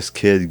 is this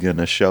kid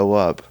gonna show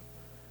up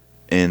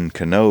in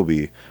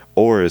Kenobi?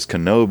 Or is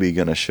Kenobi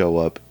gonna show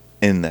up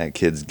in that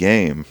kid's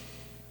game?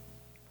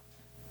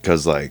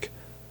 Because, like,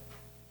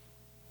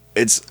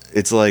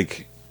 it's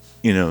like,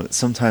 you know,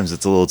 sometimes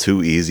it's a little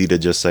too easy to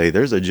just say,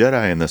 there's a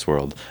Jedi in this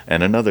world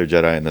and another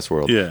Jedi in this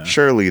world. Yeah.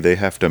 Surely they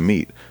have to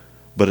meet.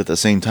 But at the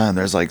same time,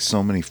 there's, like,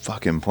 so many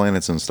fucking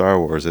planets in Star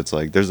Wars. It's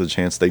like, there's a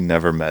chance they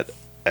never met,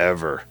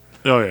 ever.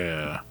 Oh,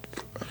 yeah.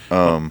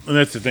 And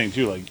that's the thing,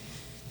 too. Like,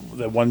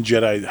 that one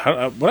Jedi...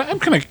 I'm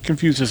kind of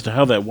confused as to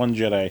how that one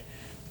Jedi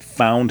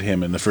found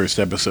him in the first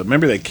episode.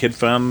 Remember that kid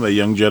found him, the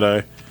young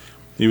Jedi?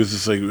 He was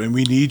just like,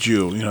 we need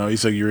you. You know,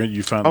 he's like,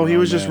 you found Oh, he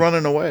was just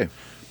running away.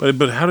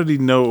 But how did he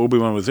know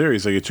Obi-Wan was there?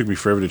 He's like, it took me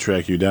forever to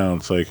track you down.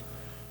 It's like,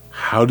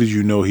 how did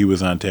you know he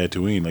was on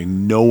Tatooine? Like,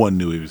 no one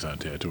knew he was on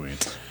Tatooine.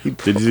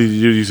 Did you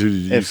use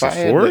the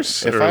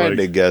Force? If I had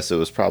to guess, it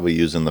was probably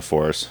using the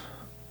Force.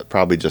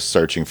 Probably just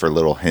searching for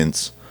little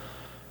hints.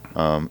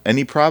 And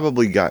he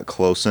probably got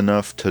close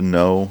enough to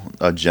know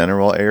a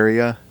general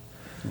area.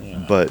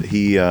 Yeah. But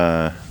he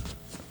got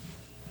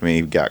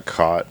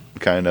caught,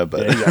 kind of.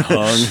 But yeah, he got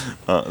hung.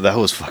 That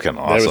was fucking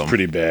awesome. That was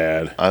pretty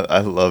bad. I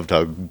loved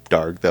how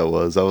dark that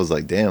was. I was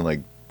like, damn,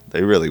 like,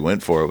 they really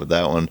went for it with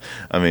that one.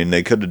 I mean,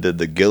 they could have did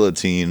the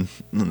guillotine.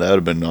 That would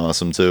have been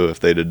awesome too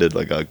if they'd have did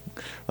like a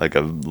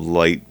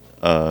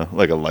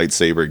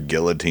lightsaber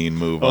guillotine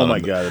move. Oh my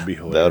god, it'd be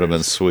hilarious. That would have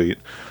been sweet.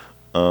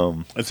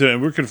 And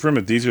we're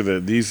confirming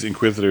that these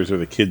Inquisitors are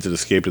the kids that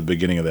escaped at the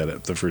beginning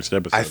of the first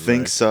episode. I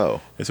think right? so.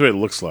 That's what it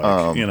looks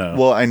like. You know.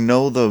 Well, I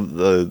know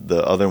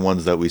the other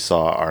ones that we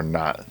saw are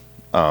not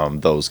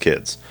those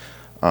kids.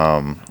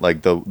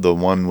 Like the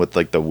one with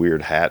like the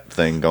weird hat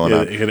thing going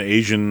on. An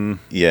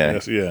Asian. Yeah.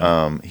 Yes,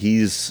 yeah.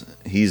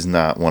 He's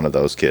not one of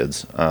those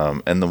kids.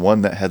 And the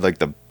one that had like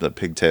the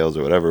pigtails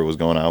or whatever was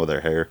going on with her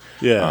hair.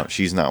 Yeah.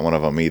 She's not one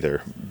of them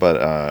either. But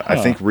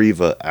I think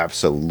Reva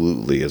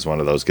absolutely is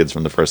one of those kids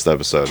from the first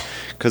episode,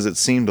 because it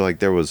seemed like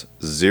there was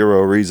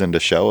zero reason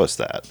to show us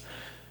that.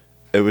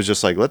 It was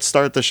just like, let's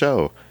start the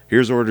show.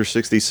 Here's Order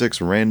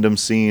 66, random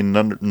scene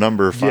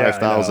number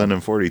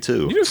 5042.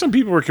 You know, some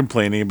people were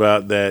complaining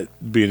about that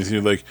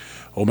being like,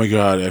 oh my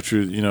god,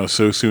 after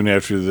so soon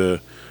after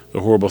the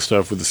horrible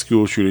stuff with the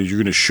school shootings, you're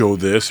going to show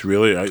this?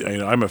 Really?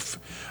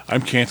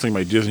 I'm canceling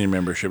my Disney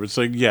membership. It's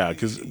like, yeah,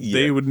 because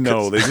they would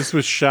know. This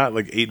was shot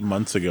like 8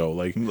 months ago.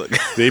 Like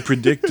they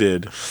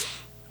predicted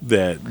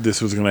that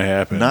this was going to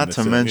happen. Not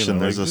to mention,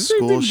 there's a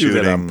school shooting.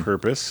 Do that on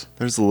purpose.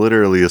 There's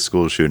literally a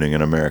school shooting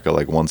in America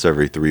like once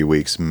every 3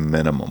 weeks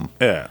minimum.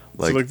 Yeah,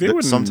 like, they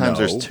wouldn't sometimes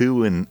know. there's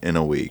two in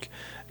a week,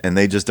 and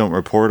they just don't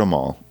report them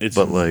all. It's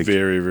like,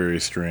 very, very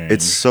strange.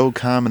 It's so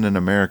common in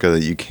America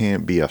that you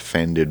can't be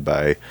offended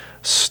by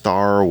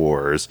Star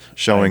Wars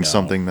showing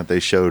something that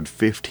they showed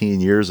 15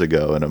 years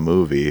ago in a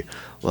movie.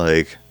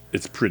 Like,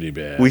 it's pretty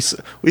bad. We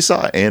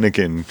saw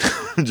Anakin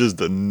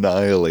just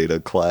annihilate a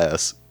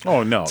class.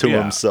 Oh no! To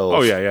himself.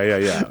 Oh yeah.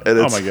 And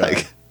oh it's my god!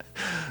 Like,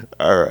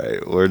 all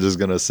right, we're just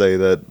gonna say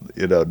that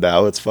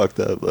now it's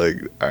fucked up. Like,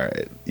 all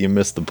right, you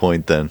missed the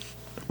point. Then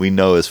we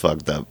know it's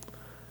fucked up,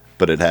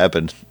 but it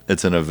happened.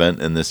 It's an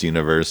event in this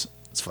universe.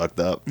 It's fucked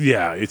up.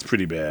 Yeah, it's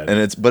pretty bad. And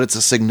it's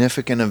a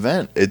significant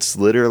event. It's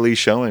literally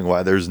showing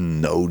why there's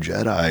no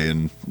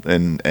Jedi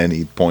in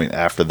any point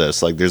after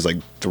this. Like, there's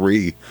like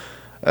 3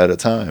 at a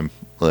time.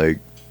 Like,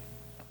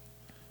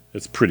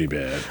 it's pretty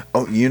bad.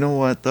 Oh, you know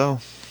what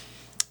though?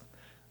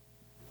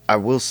 I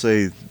will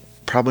say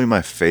probably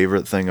my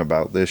favorite thing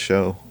about this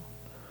show,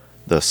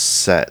 the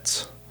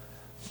sets.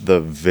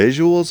 The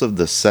visuals of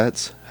the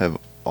sets have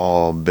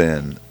all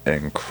been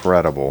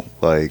incredible.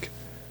 Like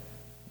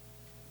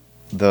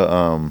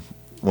the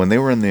when they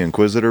were in the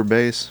Inquisitor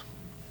base.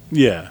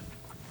 Yeah.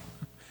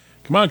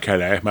 Come on,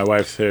 Kylie. My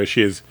wife's there.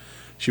 She was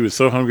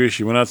so hungry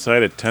she went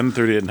outside at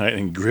 10:30 at night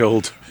and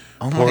grilled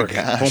pork. My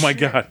gosh. Oh my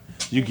god.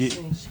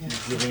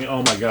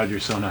 Oh my god, you're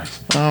so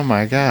nice. Oh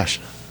my gosh.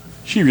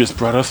 She just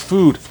brought us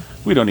food.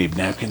 We don't need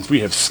napkins. We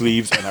have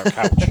sleeves on our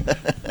couch.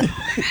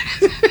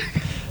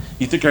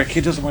 You think our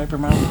kid doesn't wipe her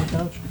mouth on the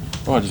couch?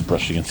 Oh, I just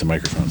brushed against the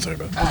microphone. Sorry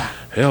about that.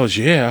 Hells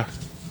yeah.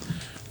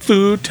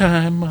 Food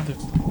time, mother.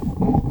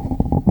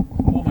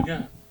 Oh my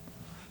god.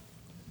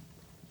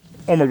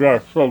 Oh my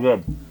god, so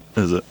good.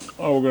 Is it?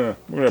 Oh, we're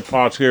gonna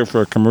pause here for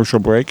a commercial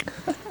break.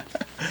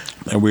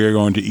 And we are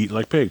going to eat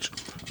like pigs.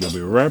 We'll be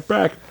right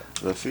back.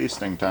 The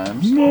feasting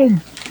times.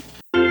 Mom.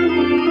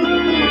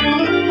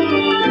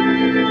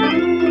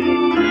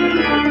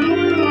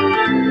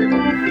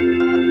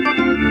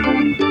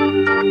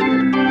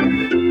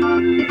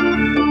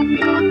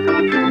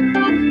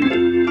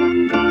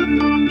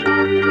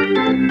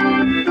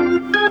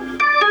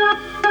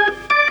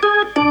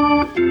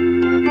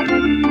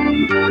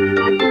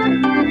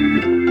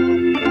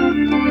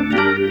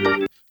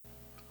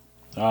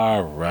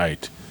 All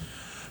right.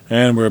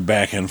 And we're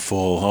back in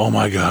full. Oh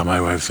my God, my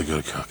wife's a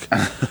good cook.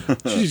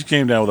 She just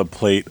came down with a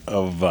plate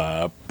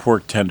of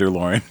pork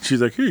tenderloin.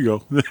 She's like, here you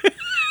go.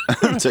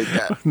 Take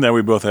that. Now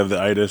we both have the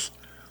itis.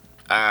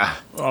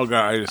 Ah, Oh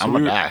God, itis. I'm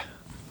a guy.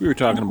 We were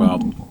talking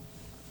about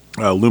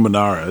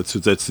Luminara.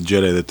 That's the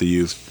Jedi that they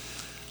used.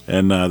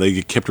 And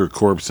they kept her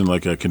corpse in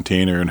like a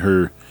container, and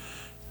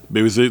they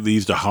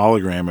used a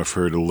hologram of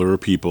her to lure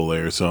people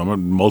there. So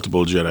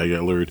multiple Jedi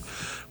got lured.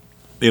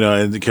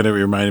 And it kind of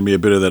reminded me a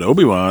bit of that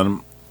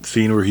Obi-Wan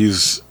scene where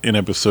he's in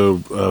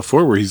episode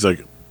 4, where he's like,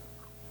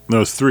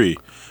 no, it's 3.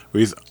 It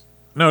is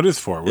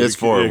 4. It's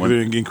 4.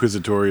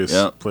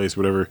 Inquisitorious place,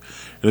 whatever.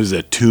 And there's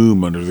a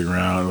tomb under the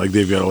ground. Like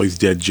they've got all these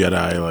dead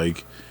Jedi,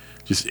 like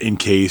just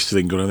encased, so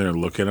they can go down there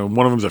and look at them.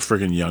 One of them's a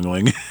freaking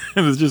youngling,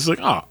 and it's just like,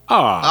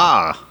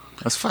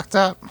 that's fucked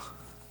up.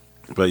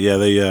 But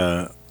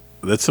yeah,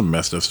 that's some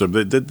messed up stuff.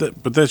 But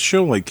that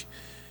show, like,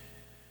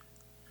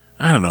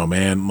 I don't know,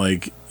 man.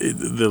 Like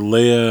the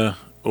Leia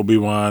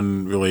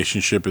Obi-Wan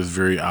relationship is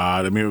very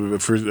odd. I mean,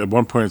 at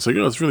one point it's like,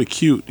 oh, it's really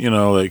cute,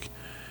 like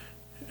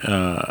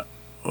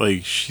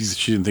she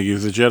didn't think he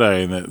was a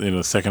Jedi in that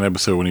the second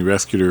episode when he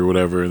rescued her or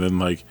whatever, and then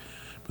but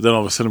then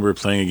all of a sudden we're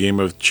playing a game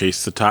of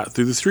chase the tot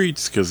through the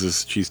streets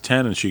because she's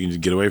 10 and she can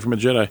just get away from a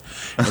Jedi,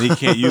 and he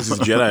can't use his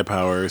Jedi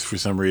powers for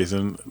some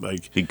reason.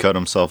 Like he cut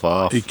himself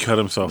off.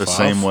 The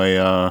same way.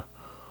 The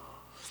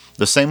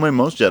same way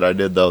most Jedi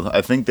did, though.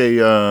 I think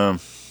they.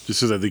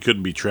 Just so that they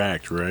couldn't be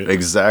tracked, right?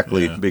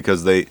 Exactly,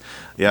 because they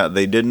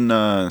didn't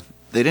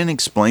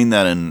explain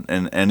that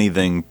in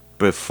anything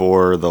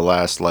before the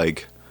last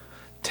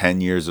 10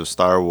 years of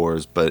Star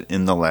Wars, but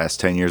in the last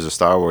 10 years of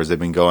Star Wars, they've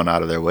been going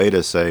out of their way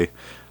to say,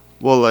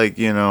 well,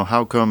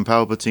 how come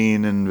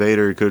Palpatine and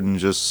Vader couldn't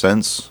just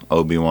sense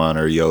Obi-Wan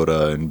or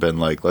Yoda and been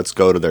like, let's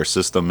go to their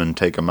system and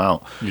take them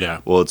out?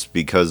 Yeah. Well, it's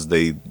because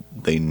they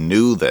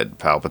knew that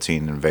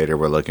Palpatine and Vader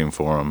were looking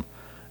for them,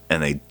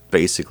 and they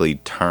basically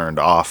turned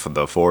off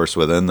the force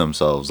within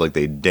themselves. Like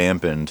they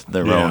dampened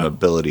their own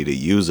ability to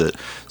use it,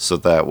 so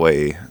that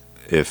way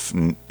if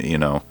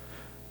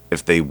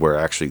they were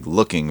actually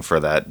looking for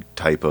that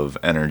type of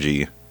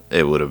energy,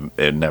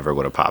 it never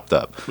would have popped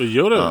up. But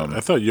Yoda, I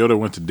thought Yoda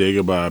went to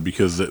Dagobah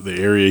because the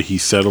area he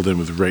settled in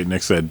was right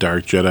next to that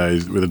dark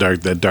Jedi, where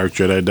that dark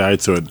Jedi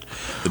died. So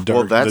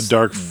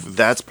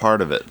that's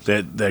part of it.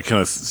 That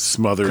kind of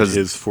smothered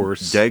his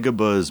force.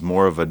 Dagobah is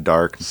more of a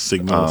dark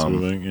signal sort of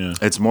thing. Yeah,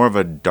 it's more of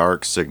a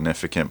dark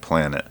significant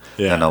planet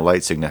than a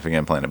light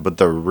significant planet. But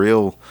the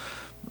real,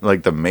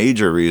 the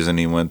major reason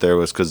he went there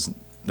was because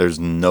there's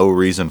no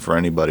reason for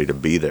anybody to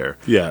be there.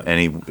 Yeah,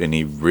 and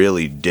he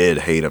really did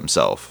hate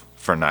himself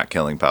for not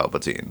killing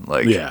Palpatine.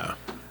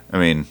 I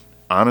mean,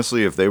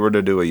 honestly, if they were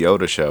to do a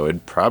Yoda show,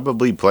 it'd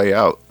probably play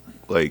out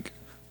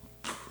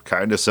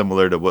kind of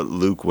similar to what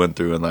Luke went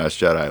through in Last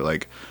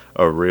Jedi,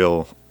 a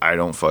real I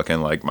don't fucking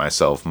like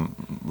myself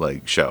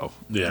show.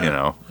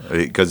 Yeah,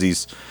 because he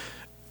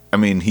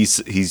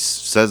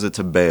says it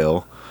to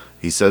Bail,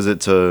 he says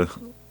it to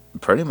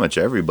pretty much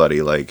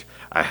everybody.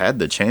 I had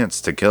the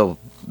chance to kill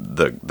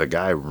the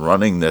guy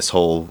running this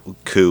whole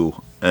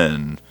coup,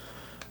 and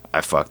I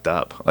fucked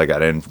up. I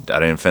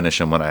didn't finish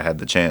him when I had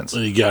the chance.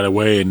 He got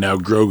away, and now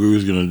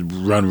Grogu's gonna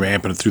run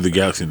rampant through the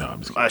galaxy. No,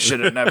 I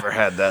should have never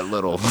had that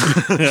little.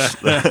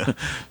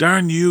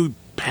 Darn you,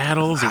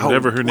 Paddles, or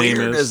whatever her name is.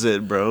 How weird is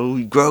it, bro?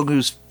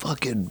 Grogu's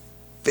fucking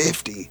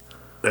 50.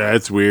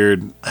 That's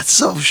weird. That's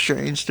so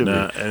strange to me.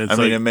 And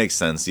it makes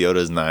sense.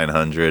 Yoda's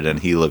 900, and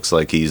he looks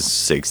like he's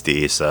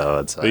 60. So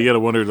it's. But you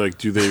gotta wonder,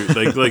 do they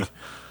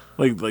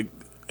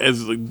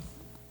as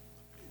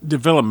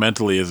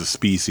developmentally as a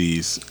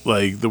species,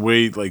 the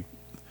way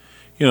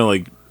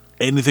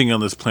anything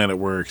on this planet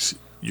works,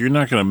 you're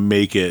not going to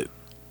make it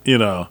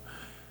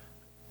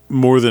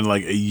more than a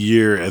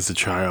year as a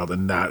child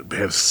and not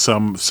have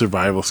some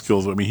survival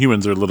skills. I mean,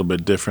 humans are a little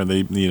bit different.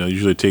 They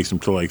usually it takes them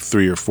to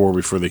 3 or 4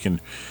 before they can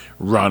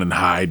run and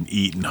hide and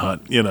eat and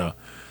hunt,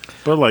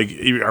 but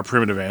our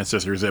primitive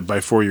ancestors, that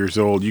by 4 years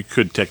old you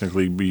could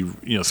technically be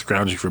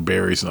scrounging for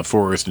berries in the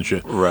forest and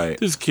shit. Right.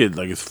 This kid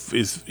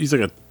he's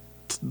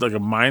like a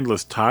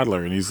mindless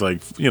toddler, and he's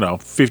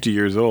 50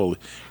 years old.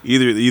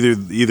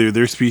 Either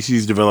their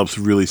species develops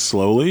really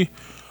slowly,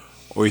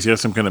 or he's got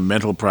some kind of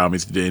mental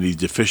problem and he's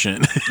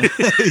defificient.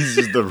 He's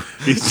just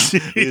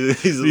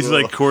he's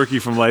like Corky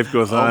from Life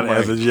Goes On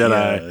as a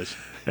Jedi. Gosh.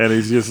 And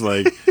he's just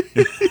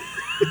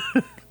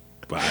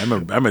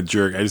I'm a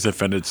jerk. I just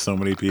offended so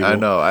many people. I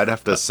know. I'd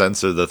have to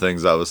censor the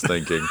things I was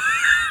thinking.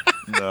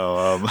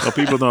 No. Well,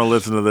 people don't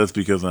listen to this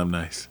because I'm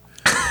nice.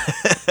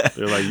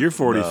 They're like, you're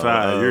 45.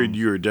 No,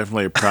 you're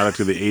definitely a product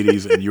of the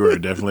 80s, and you are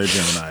definitely a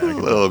Gemini.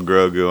 Little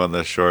Grogu on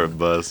the short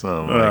bus.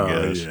 Oh my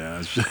gosh.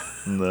 Yeah.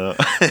 No.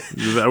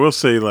 I will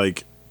say,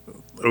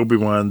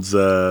 Obi-Wan's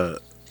the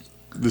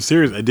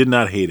series, I did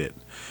not hate it.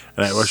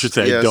 And I should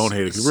say I don't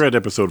hate it, because we're at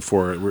episode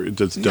 4.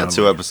 It's done. Got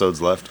 2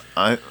 episodes left.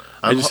 I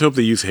just hope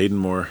they use Hayden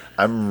more.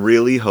 I'm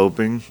really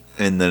hoping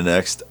in the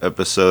next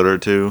episode or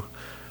 2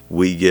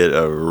 we get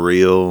a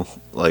real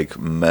like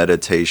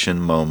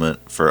meditation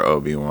moment for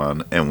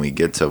Obi-Wan, and we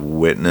get to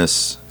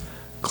witness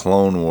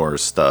Clone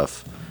Wars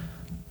stuff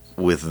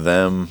with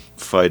them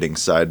fighting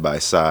side by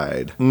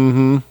side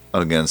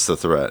against the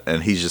threat,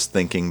 and he's just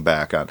thinking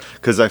back on,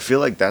 because I feel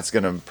like that's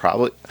gonna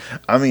probably,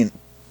 I mean,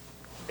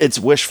 it's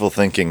wishful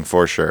thinking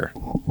for sure,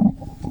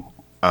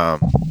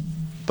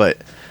 but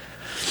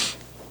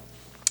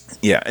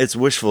yeah, it's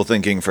wishful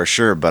thinking for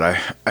sure, but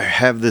I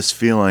have this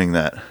feeling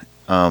that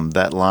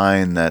that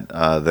line that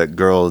that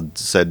girl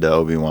said to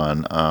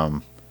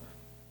Obi-Wan,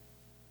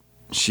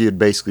 she had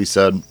basically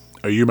said,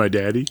 Are you my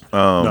daddy?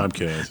 No, I'm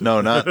kidding.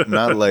 no, not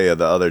Leia,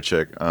 the other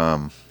chick.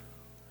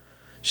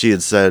 She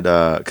had said,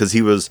 because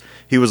he was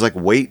like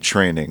weight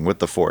training with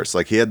the Force,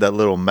 like he had that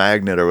little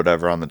magnet or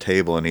whatever on the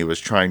table, and he was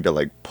trying to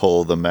like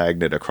pull the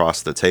magnet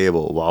across the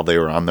table while they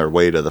were on their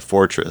way to the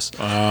fortress.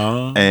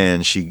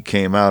 And she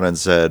came out and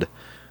said,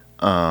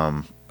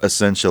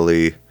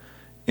 essentially,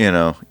 you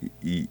know,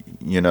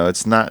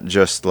 it's not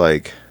just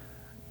like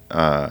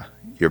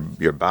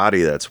your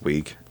body that's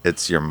weak;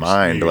 it's your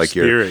mind, your like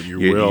spirit, your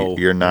will.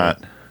 You're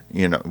not,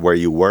 where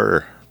you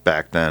were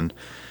back then.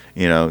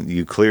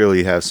 You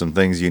clearly have some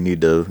things you need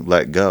to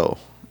let go,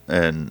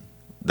 and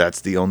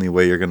that's the only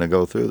way you're gonna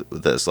go through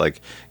this. Like,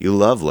 you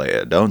love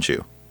Leia, don't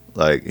you?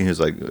 Like, he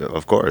was like,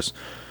 of course.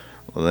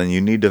 Well, then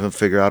you need to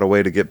figure out a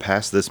way to get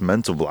past this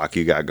mental block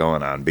you got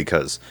going on,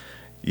 because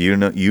you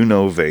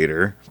know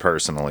Vader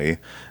personally,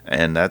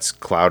 and that's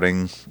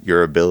clouding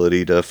your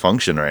ability to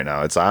function right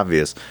now. It's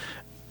obvious,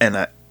 and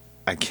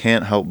I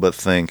can't help but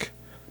think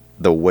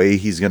the way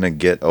he's gonna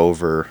get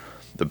over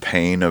the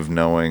pain of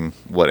knowing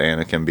what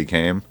Anakin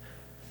became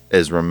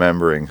is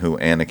remembering who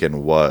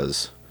Anakin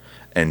was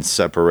and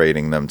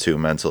separating them two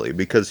mentally,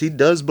 because he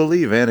does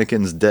believe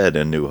Anakin's dead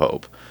in New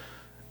Hope.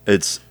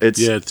 It's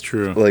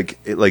true.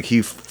 Like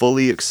he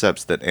fully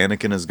accepts that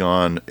Anakin is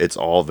gone. It's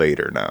all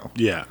Vader now.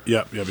 Yeah.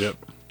 Yep.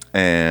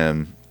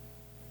 And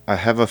I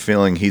have a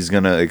feeling he's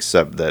gonna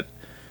accept that,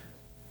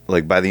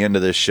 like, by the end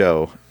of this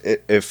show,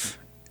 if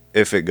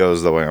it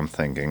goes the way I'm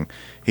thinking,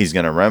 he's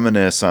gonna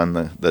reminisce on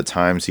the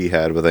times he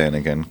had with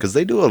Anakin, because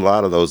they do a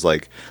lot of those,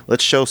 like,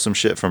 let's show some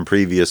shit from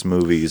previous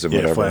movies and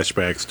whatever,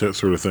 flashbacks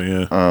sort of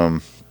thing. Yeah.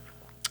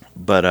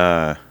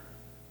 But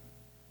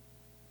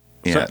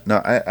yeah,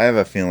 no, I have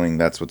a feeling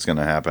that's what's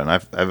gonna happen. I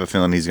have a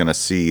feeling he's gonna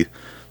see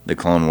the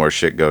Clone Wars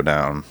shit go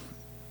down.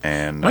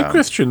 And my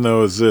question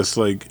though is this: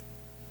 like,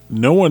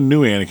 no one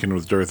knew Anakin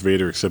was Darth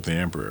Vader except the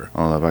Emperor.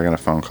 Hold up, I got a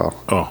phone call.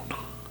 Oh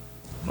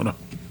no.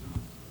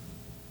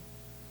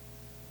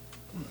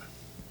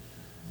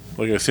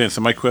 Like I was saying, so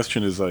my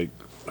question is, like,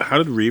 how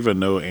did Reva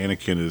know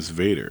Anakin is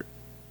Vader?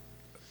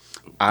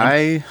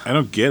 I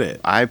don't get it.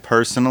 I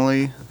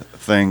personally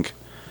think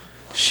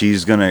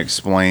she's gonna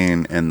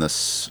explain in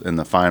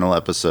the final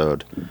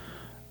episode.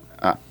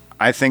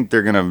 I think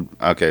they're gonna.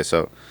 Okay,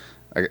 so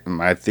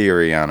my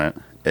theory on it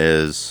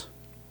is,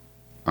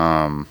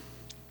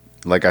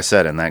 like I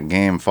said, in that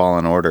game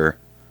Fallen Order,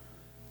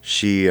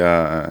 she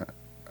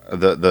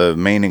the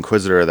main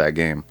Inquisitor of that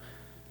game,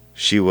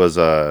 she was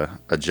a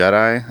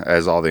Jedi,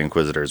 as all the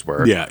Inquisitors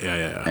were.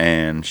 Yeah.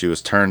 And she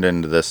was turned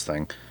into this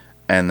thing.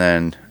 And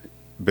then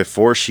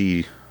before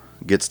she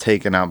gets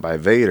taken out by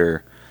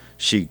Vader,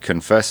 she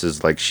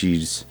confesses, like,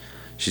 she's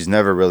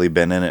never really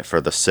been in it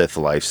for the Sith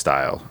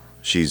lifestyle.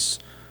 She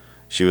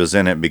was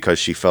in it because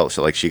she felt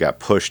like she got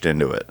pushed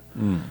into it.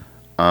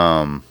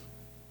 And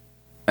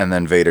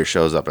then Vader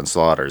shows up and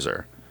slaughters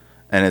her.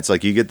 And it's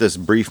like you get this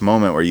brief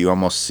moment where you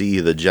almost see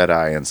the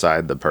Jedi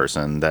inside the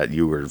person that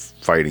you were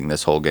fighting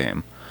this whole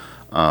game.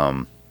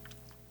 I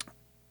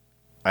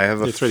have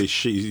That's right.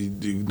 He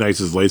ignites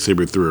his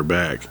lightsaber through her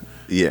back.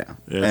 Yeah,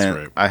 that's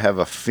right. I have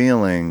a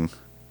feeling,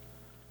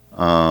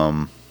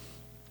 like,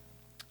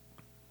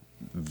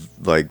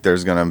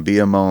 there's gonna be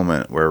a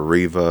moment where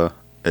Reva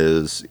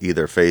is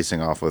either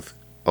facing off with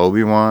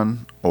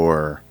Obi-Wan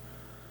or,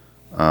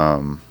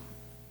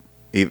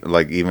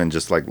 even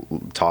just like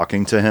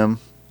talking to him.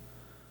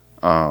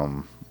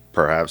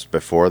 Perhaps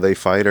before they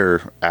fight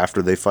or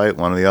after they fight,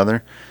 one or the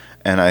other.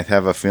 And I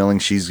have a feeling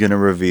she's going to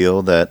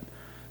reveal that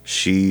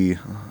she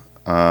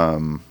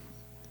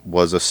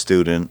was a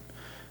student,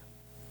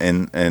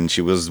 and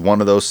she was one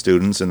of those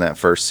students in that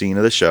first scene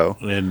of the show.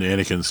 And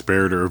Anakin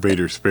spared her, or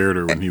Vader spared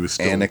her when he was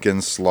still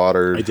Anakin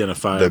slaughtered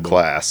identifiable. the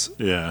class.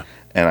 Yeah.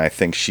 And I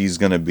think she's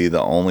going to be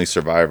the only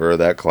survivor of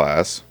that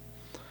class.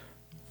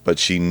 But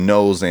she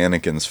knows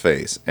Anakin's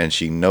face, and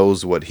she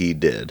knows what he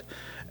did.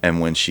 And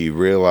when she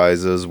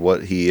realizes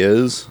what he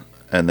is,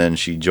 and then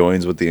she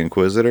joins with the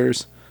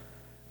Inquisitors,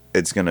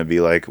 it's going to be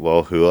like,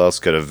 well, who else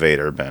could have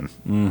Vader been?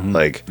 Mm-hmm.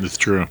 Like, it's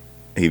true.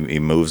 He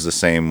moves the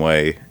same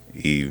way.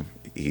 He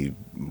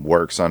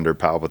works under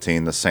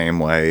Palpatine the same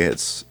way.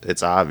 It's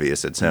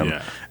obvious it's him.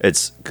 Yeah.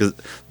 It's because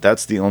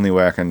that's the only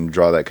way I can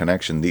draw that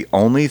connection. The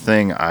only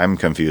thing I'm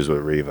confused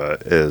with Reva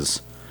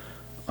is,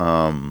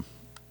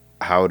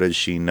 how did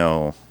she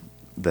know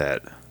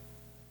that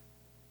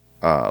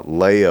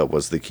Leia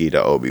was the key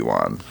to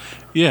Obi-Wan.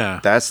 Yeah.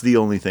 That's the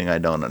only thing I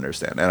don't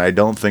understand. And I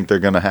don't think they're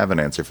going to have an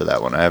answer for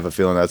that one. I have a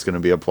feeling that's going to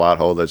be a plot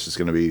hole that's just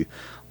going to be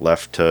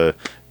left to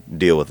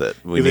deal with it.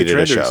 We they needed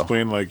tried a to show.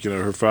 explain, like,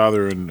 her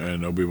father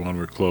and Obi-Wan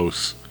were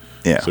close.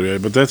 Yeah. So, yeah,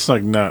 but that's,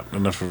 like, not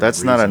enough of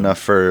That's a not reason. enough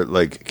for,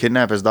 like,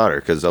 kidnap his daughter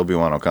because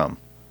Obi-Wan will come.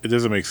 It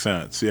doesn't make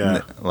sense,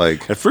 yeah.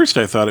 Like, At first,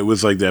 I thought it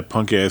was like that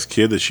punk ass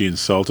kid that she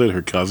insulted,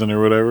 her cousin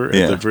or whatever.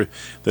 Yeah.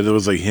 That it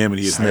was like him, and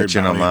he had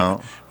Snitching hired them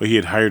out. Well, he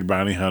had hired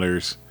bounty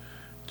hunters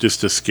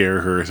just to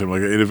scare her. So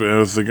like, I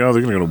was like, oh,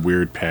 they're gonna go a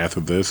weird path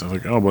with this. I was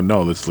like, oh, but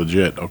no, that's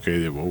legit.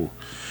 Okay, whoa,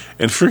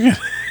 and freaking,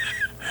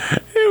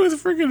 it was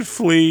freaking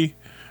Flea.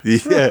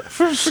 yeah.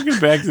 From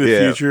freaking Back to the Yeah.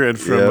 Future, and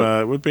from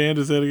Yeah. what band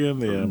is that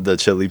again? The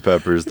Chili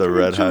Peppers, the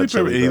Red Hot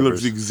Chili And he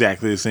looks Peppers.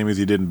 exactly the same as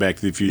he did in Back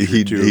to the Future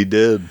He too.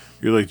 did.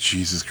 You're like,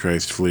 Jesus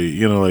Christ, Flea.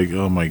 You know, like,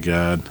 oh my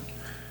God.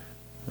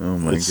 Oh,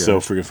 my It's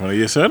God. so freaking funny.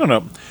 Yeah, so I don't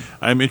know.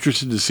 I'm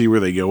interested to see where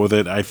they go with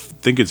it. I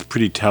think it's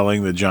pretty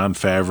telling that Jon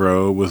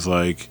Favreau was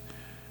like,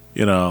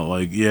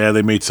 yeah,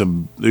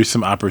 there's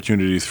some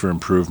opportunities for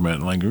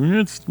improvement. Like,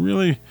 it's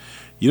really,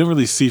 you don't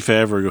really see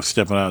Favreau go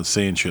stepping out and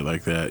saying shit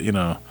like that,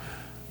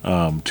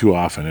 too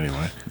often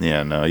anyway.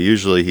 Yeah, no.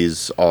 Usually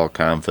he's all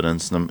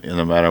confidence,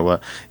 no matter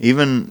what.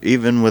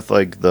 Even with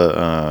like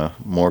the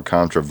more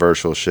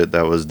controversial shit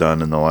that was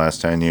done in the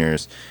last 10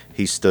 years,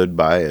 he stood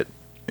by it,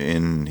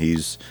 and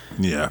he's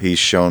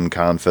shown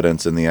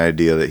confidence in the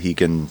idea that he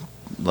can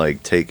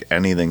like take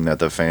anything that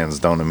the fans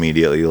don't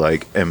immediately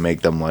like and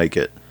make them like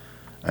it.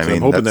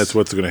 I'm hoping that's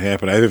what's going to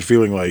happen. I have a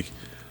feeling like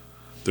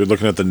they're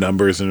looking at the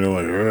numbers and they're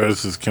like, oh,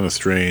 this is kind of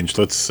strange.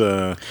 Let's.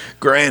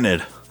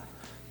 Granted,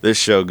 this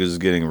show is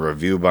getting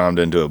review bombed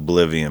into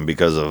oblivion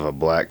because of a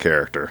black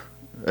character.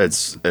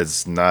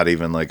 It's not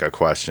even like a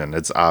question.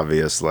 It's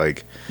obvious.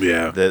 Like,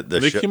 Yeah,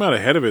 they show- came out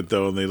ahead of it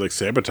though, and they like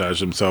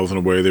sabotaged themselves in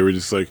a way. They were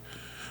just like,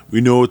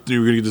 "We know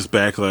you're going to get this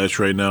backlash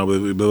right now." Blah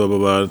blah blah blah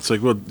blah. It's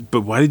like, well,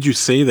 but why did you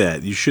say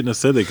that? You shouldn't have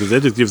said that because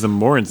that just gives them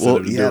more incentive.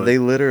 Well, to yeah, do they it.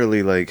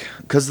 literally like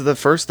because the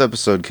first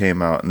episode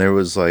came out and there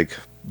was like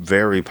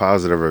very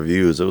positive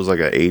reviews. It was like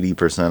a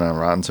 80% on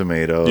Rotten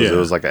Tomatoes. Yeah. It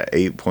was like a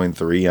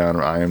 8.3 on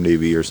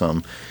IMDb or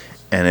something,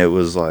 and it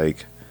was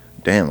like,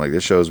 damn, like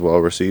this show is well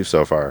received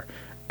so far.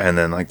 And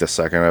then like the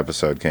second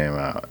episode came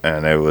out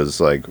and it was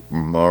like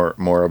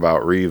more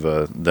about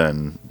Reva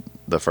than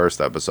the first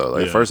episode.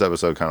 Like the first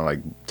episode kind of like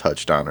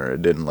touched on her.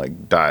 It didn't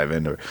like dive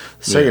into her.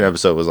 The second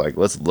episode was like,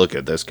 let's look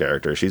at this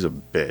character. She's a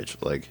bitch.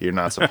 Like you're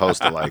not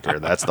supposed to like her.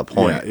 That's the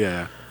point.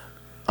 Yeah.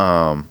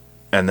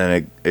 And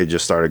then it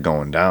just started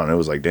going down. It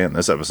was like, damn,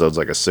 this episode's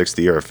like a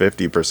 60 or a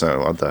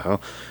 50%. What the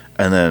hell?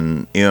 And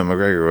then Ewan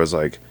McGregor was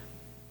like,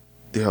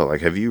 yo,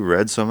 like, have you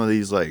read some of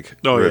these like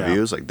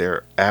reviews? Like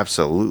they're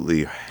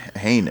absolutely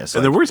heinous.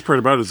 And like, the worst part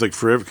about it is like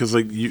forever because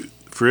like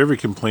for every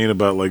complaint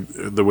about like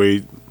the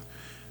way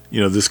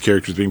this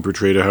character is being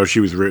portrayed or how she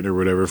was written or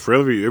whatever, for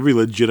every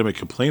legitimate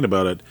complaint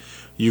about it,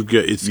 you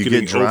get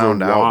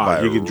drowned out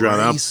by you get drowned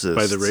out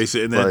by the racists.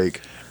 racist, and then,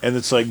 Like- and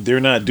it's like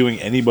they're not doing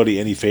anybody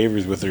any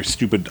favors with their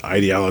stupid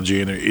ideology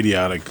and their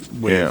idiotic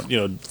way of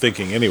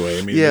thinking. Anyway,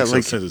 I mean, yeah, it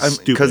makes like no sense. It's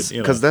stupid.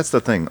 because that's the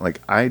thing.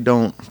 Like I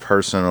don't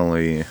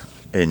personally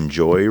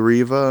enjoy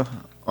Reva.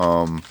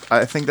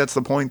 I think that's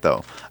the point,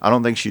 though. I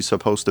don't think she's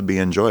supposed to be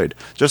enjoyed.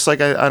 Just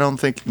like I don't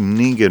think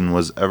Negan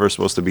was ever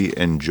supposed to be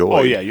enjoyed.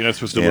 Oh yeah, you're not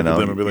supposed to look at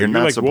them and be like, you're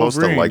not like supposed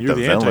Wolverine, to like you're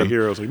the the villain.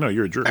 anti-hero. It's like, no,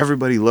 you're a jerk.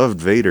 Everybody loved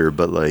Vader,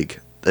 but like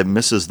that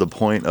misses the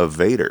point of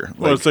Vader.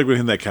 Well, it's like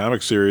in that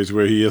comic series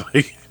where he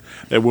like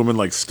that woman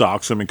like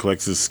stalks him and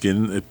collects his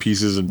skin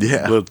pieces and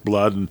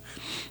blood, and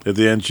at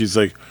the end she's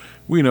like,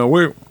 we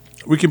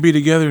can be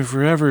together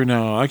forever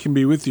now. I can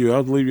be with you.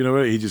 I'll leave.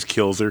 He just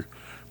kills her,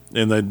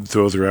 and then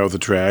throws her out with the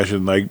trash,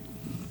 and like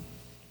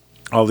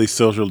all these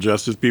social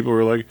justice people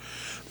were like,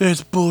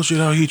 that's bullshit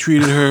how he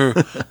treated her.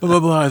 Blah blah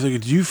blah. I was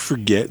like, do you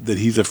forget that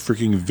he's a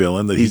freaking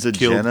villain? That he's a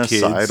killed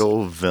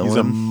genocidal kids? villain. He's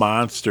a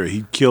monster.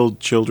 He killed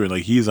children.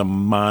 Like he's a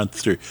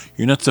monster.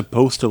 You're not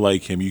supposed to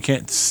like him. You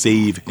can't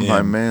save him.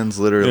 My man's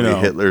literally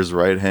Hitler's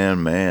right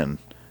hand man.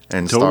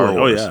 And Star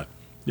Wars. Oh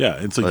yeah.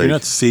 It's like you're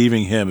not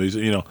saving him. He's,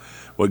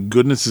 what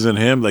goodness is in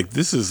him. Like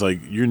this is like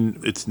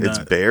It's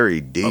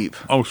buried deep.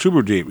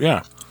 Super deep.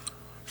 Yeah.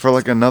 For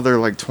like another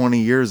like 20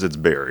 years, it's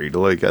buried.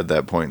 Like at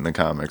that point in the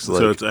comics.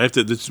 Like,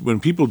 So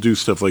when people do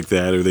stuff like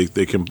that, or they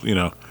can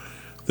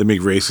they make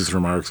racist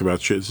remarks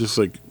about shit. It's just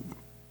like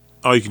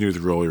all you can do is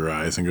roll your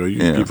eyes and go,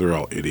 people are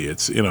all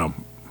idiots.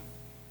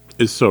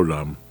 It's so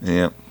dumb.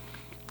 Yeah.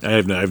 I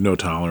have no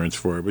tolerance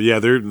for it. But yeah,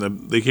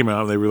 they came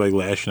out and they were like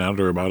lashing out at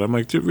her about it. I'm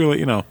like, dude,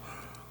 really,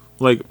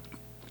 like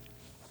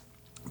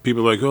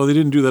people are like, oh, they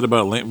didn't do that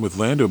about with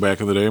Lando back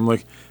in the day. I'm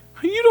like,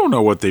 you don't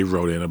know what they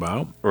wrote in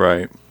about.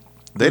 Right.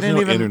 They There's didn't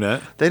no even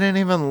internet. They didn't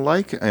even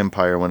like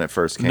Empire when it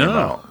first came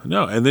out.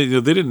 No, and they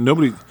didn't.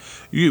 Nobody.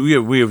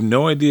 We have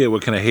no idea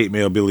what kind of hate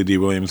mail Billy D.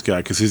 Williams got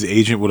because his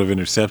agent would have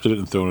intercepted it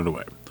and thrown it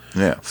away.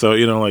 Yeah. So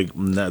like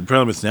the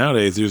problem is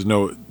nowadays there's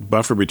no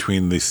buffer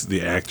between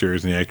the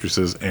actors and the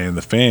actresses and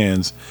the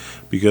fans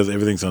because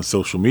everything's on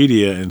social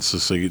media, and it's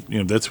just like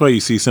that's why you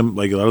see some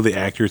like a lot of the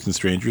actors in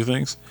Stranger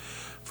Things,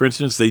 for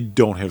instance, they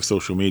don't have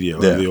social media. A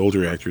lot of the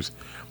older actors,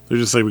 they're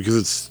just like because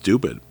it's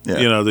stupid.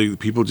 Yeah. The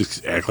people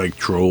just act like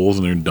trolls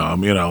and they're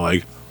dumb.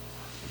 Like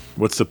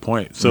what's the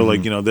point? So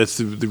like that's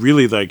the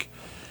really like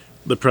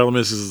the problem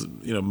is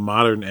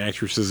modern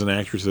actresses and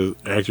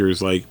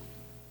actors like.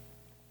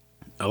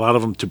 A lot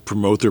of them to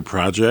promote their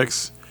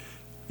projects,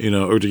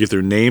 or to get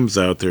their names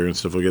out there and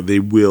stuff like that, they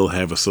will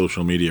have a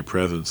social media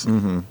presence.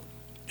 Mm-hmm. And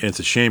it's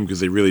a shame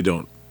because they really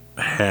don't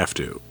have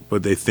to,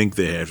 but they think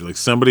they have to. Like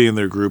somebody in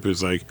their group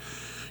is like,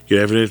 you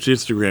have an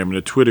Instagram and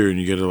a Twitter,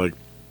 and you got to like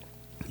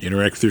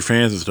interact with your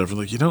fans and stuff. And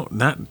like,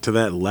 not to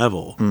that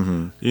level.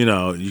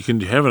 Mm-hmm. You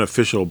can have an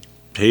official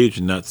page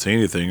and not say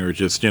anything, or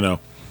just don't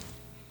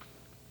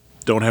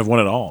have one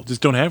at all.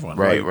 Just don't have one.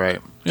 Right.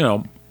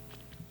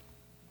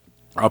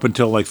 Up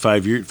until like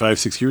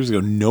 5-6 years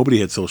ago, nobody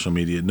had social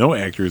media. No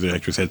actors or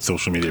actors had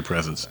social media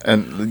presence.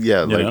 And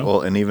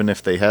and even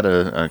if they had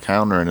an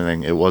account or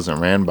anything, it wasn't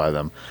ran by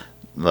them.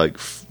 Like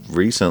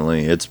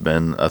recently, it's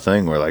been a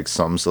thing where like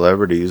some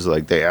celebrities,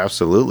 like they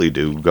absolutely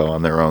do go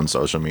on their own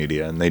social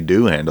media and they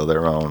do handle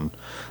their own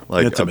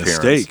like it's appearance.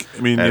 A mistake.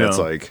 I mean, and it's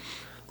like.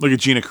 Look at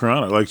Gina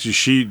Carano. Like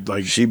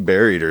she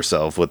buried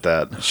herself with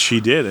that. She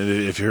did. And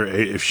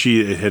if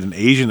she had an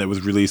agent that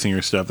was releasing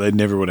her stuff, that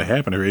never would have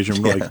happened. Her agent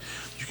would be like,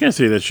 "You can't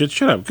say that shit.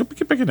 Shut up.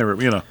 Get back in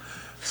there."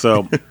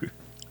 So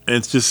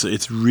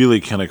it's really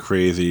kind of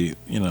crazy.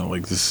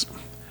 Like this.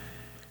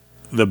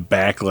 The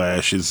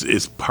backlash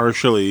is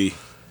partially.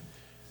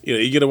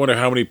 You got to wonder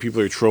how many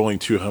people are trolling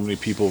too. How many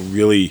people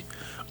really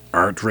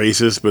aren't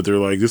racist, but they're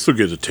like, this will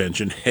get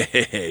attention.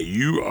 Hey,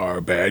 you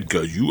are bad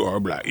because you are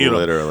black.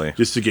 Literally.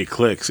 Just to get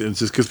clicks. And it's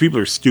just because people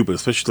are stupid,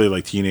 especially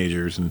like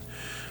teenagers and,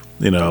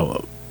 there's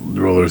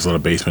a lot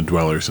of basement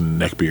dwellers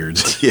and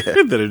neckbeards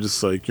that are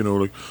just like,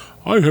 like,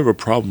 I have a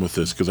problem with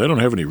this because I don't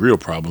have any real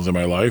problems in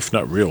my life.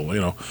 Not real,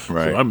 Right.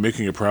 So I'm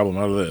making a problem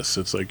out of this.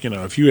 It's like,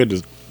 if you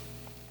had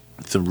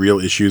some real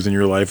issues in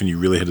your life and you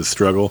really had to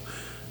struggle,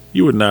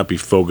 you would not be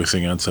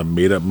focusing on some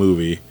made-up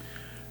movie,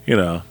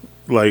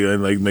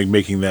 like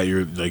making that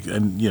your like,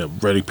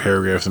 and writing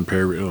paragraphs and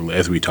paragraphs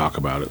as we talk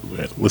about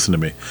it. Listen to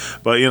me,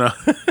 but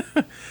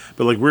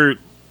but like we're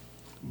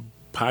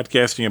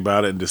podcasting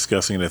about it and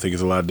discussing it. I think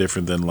is a lot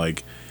different than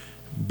like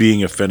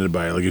being offended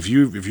by it. Like if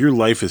your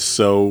life is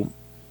so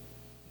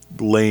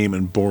lame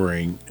and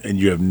boring and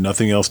you have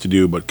nothing else to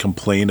do but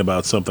complain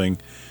about something,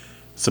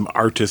 some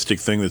artistic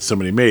thing that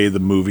somebody made, the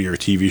movie or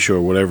TV show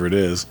or whatever it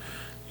is,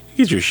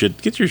 get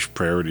your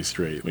priorities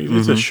straight. I mean,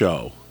 it's a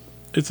show.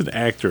 It's an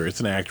actor. It's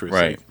an actress.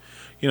 Right.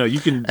 You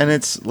can, and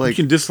it's like you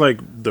can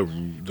dislike the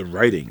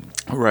writing.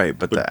 Right,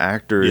 but the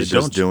actor is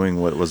just doing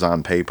what was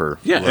on paper.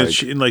 Yeah,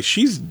 and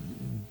she's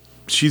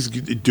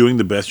doing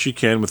the best she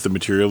can with the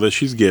material that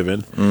she's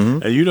given,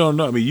 and you don't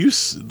know. I mean,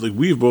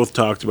 we've both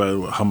talked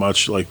about how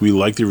much like we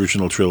like the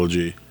original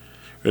trilogy,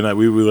 and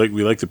we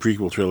like the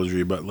prequel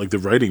trilogy, but like the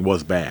writing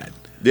was bad.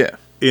 Yeah.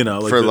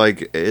 Like for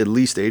like at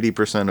least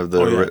 80% of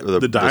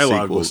the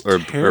dialogue the was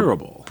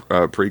terrible.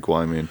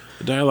 Prequel, I mean,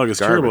 the dialogue is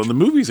terrible, and the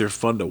movies are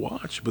fun to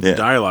watch, but the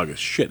dialogue is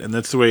shit, and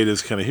that's the way it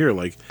is kind of here.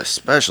 Like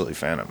especially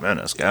Phantom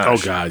Menace, gosh.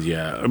 Oh God,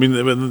 yeah. I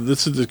mean,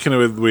 this is the kind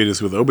of the way it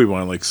is with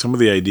Obi-Wan. Like some of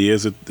the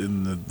ideas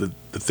and the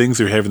things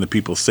they're having the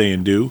people say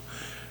and do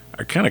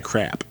are kind of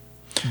crap.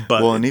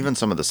 But and even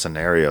some of the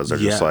scenarios are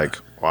just like,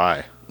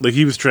 why? Like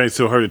he was trying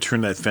so hard to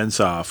turn that fence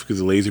off because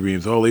the laser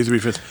beams. Oh, laser beam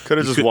fence. Could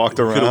have just walked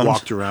around. Could have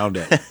walked around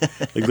it.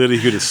 Like literally,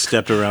 he could have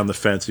stepped around the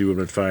fence. He would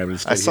have been fine.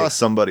 I saw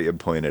somebody had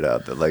pointed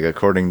out that, like,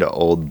 according to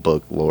old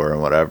book lore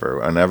and whatever,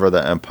 whenever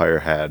the Empire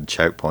had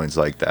checkpoints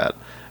like that,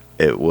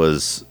 it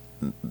was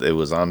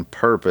on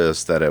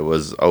purpose that it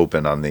was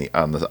open on the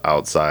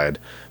outside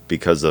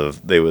because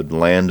they would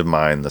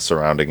landmine the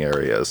surrounding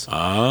areas.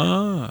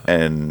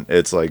 And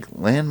it's like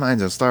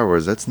landmines in Star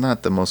Wars. That's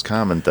not the most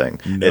common thing.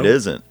 No. It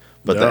isn't.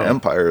 But the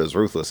Empire is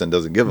ruthless and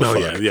doesn't give a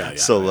fuck. Yeah.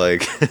 So,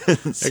 like... I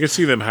can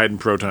see them hiding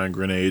proton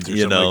grenades or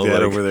something like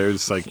that over there.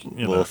 It's like,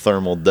 little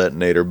thermal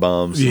detonator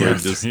bombs. Yeah,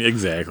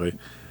 exactly.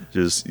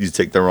 Just, you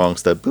take the wrong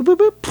step. Boop, boop,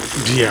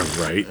 boop. Yeah,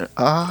 right.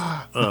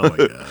 Oh, my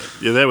God.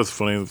 Yeah, that was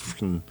funny.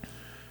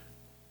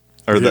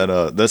 Or that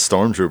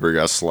stormtrooper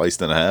got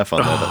sliced in half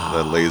on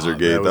that laser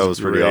gate. That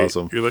was pretty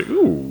awesome. You're like,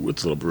 ooh,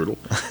 it's a little brutal.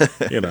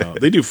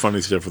 They do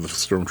funny stuff with the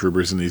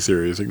stormtroopers in these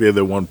series. Like they had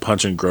the one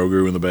punching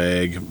Grogu in the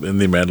bag in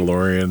the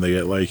Mandalorian. They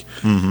get like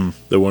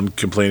the one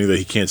complaining that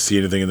he can't see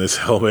anything in this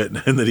helmet,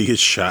 and then he gets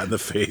shot in the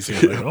face.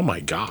 And you're like, oh my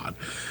God,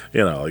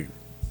 like.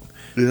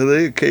 Yeah,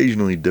 they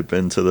occasionally dip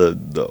into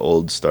the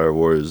old Star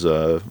Wars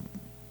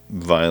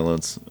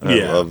violence. I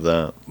love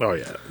that. Oh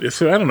yeah.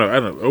 So I don't know.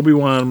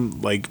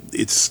 Obi-Wan, like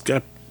it's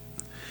got.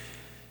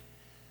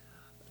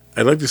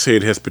 I'd like to say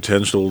it has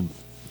potential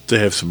to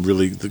have some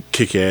really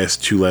kick-ass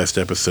two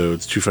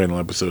final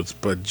episodes,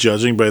 but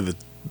judging by the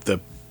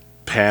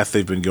path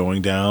they've been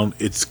going down,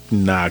 it's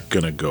not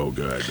going to go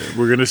good.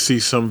 We're going to see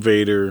some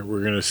Vader.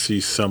 We're going to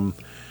see some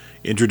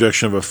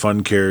introduction of a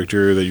fun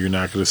character that you're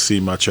not going to see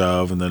much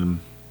of, and then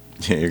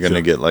Yeah, you're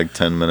gonna get like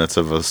 10 minutes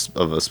of a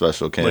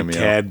special cameo. like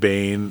Cad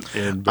Bane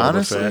and Boba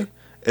Honestly,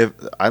 Fett.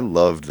 I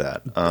loved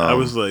that. I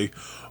was like,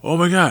 oh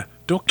my god,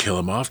 don't kill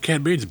him off.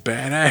 Cad Bane's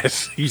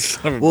badass. He's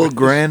son of a well, bitch.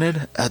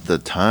 granted, at the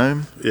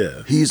time,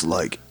 Yeah. he's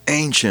like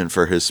ancient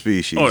for his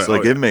species. Oh, yeah,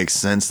 like oh, yeah. it makes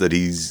sense that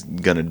he's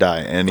gonna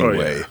die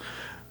anyway. yeah.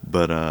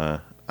 But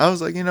I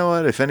was like, you know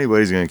what? If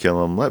anybody's gonna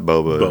kill him, let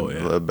Boba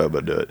yeah. let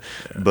Boba do it.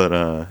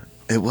 But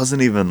it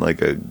wasn't even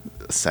like a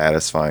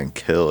satisfying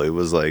kill. It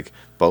was like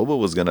Boba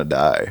was gonna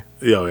die,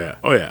 Oh yeah.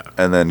 Oh yeah.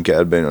 and then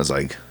Cad Bane was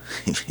like,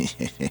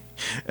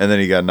 and then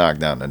he got knocked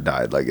down and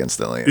died like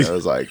instantly. And I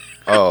was like,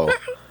 oh,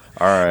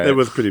 all right. That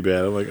was pretty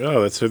bad. I'm like,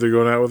 oh, that's who they're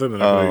going out with him.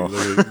 And I'm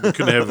like,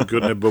 couldn't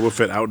have Boba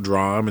Fett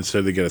outdraw him.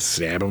 Instead, they got to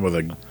stab him with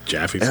a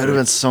Jaffe It would stick. have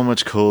been so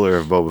much cooler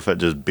if Boba Fett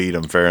just beat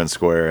him fair and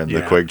square in the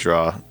Yeah. quick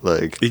draw.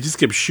 Like, He just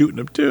kept shooting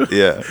him too.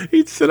 Yeah.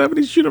 He'd sit up and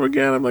he'd shoot him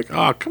again. I'm like,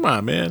 oh, come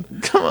on, man.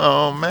 come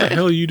on, What the man.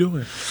 hell are you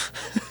doing?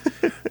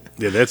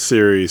 Yeah, that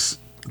series,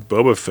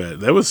 Boba Fett,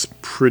 that was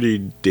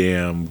pretty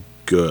damn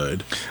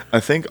good. I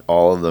think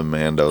all of the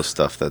Mando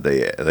stuff that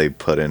they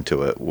put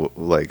into it,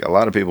 like a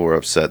lot of people were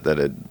upset that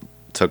it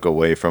took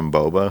away from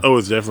Boba. Oh,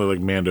 it's definitely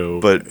like Mando,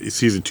 But-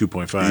 season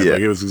 2.5. Yeah.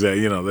 Like it was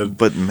exactly, that,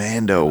 But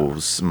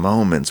Mando's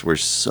moments were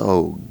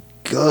so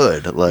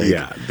good. Like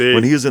Yeah,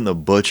 when he was in the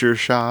butcher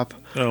shop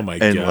oh my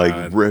and god.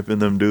 like ripping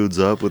them dudes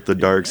up with the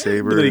dark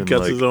saber, And then he and,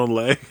 cuts like, his own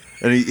leg.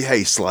 and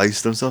he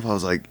sliced himself. I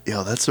was like,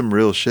 yo, that's some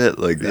real shit.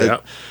 Like that.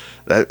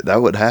 Yeah.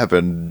 That would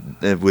happen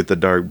with the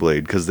dark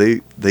blade, because they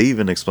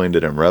even explained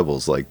it in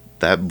Rebels. Like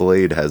that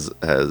blade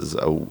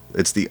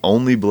it's the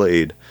only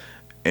blade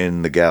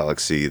in the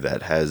galaxy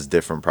that has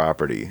different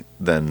property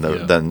than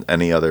than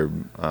any other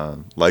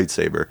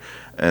lightsaber,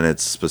 and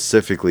it's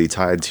specifically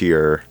tied to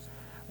your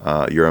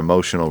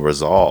emotional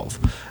resolve.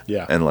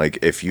 Yeah. And like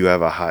if you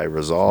have a high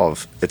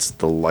resolve, it's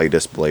the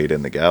lightest blade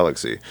in the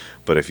galaxy.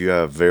 But if you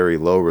have very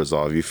low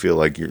resolve, you feel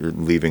like you're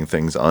leaving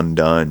things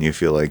undone. You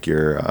feel like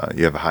you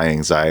have high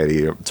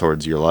anxiety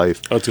towards your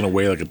life. Oh, it's going to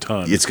weigh like a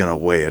ton. It's gonna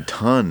weigh a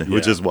ton,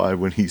 which Yeah. is why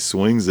when he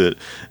swings it,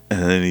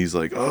 and then he's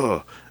like,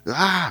 "Oh,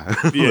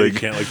 ah!" Yeah, you Like,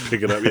 can't like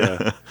pick it up.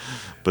 Yeah.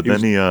 but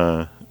then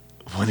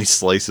when he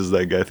slices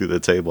that guy through the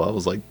table, I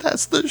was like,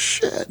 "That's the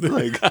shit!"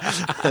 Like,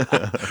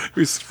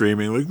 He's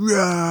screaming like,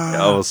 "Rah!"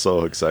 I was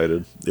so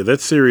excited. Yeah,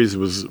 that series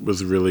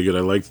was really good.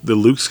 I liked the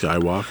Luke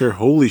Skywalker.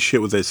 Holy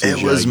shit, was that CGI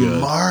It was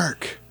good?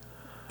 Mark.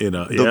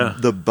 The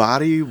The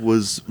body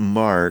was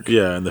Mark,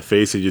 yeah, and the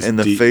face he just and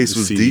the face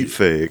was deep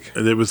fake.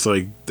 And it was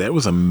like that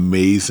was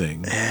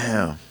amazing.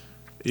 Yeah.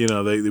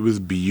 It was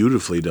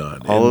beautifully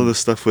done. All And of the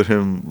stuff with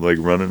him like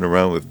running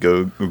around with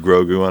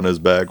Grogu on his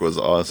back was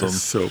awesome.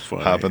 it's so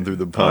funny. Hopping through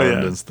the Oh, pond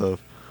yeah. and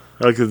stuff.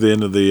 I like at the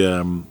end of the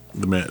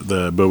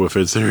Boba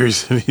Fett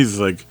series, and he's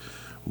like,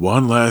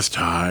 one last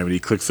time, and he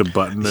clicks a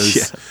button.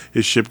 And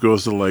his ship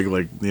goes to like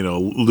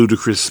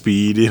ludicrous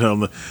speed. Dude,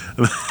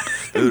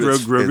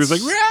 Grogu's like,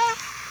 it's- "Rah!"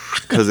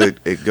 Because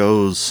it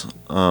goes.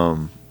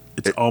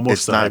 It's almost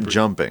It's not hyper-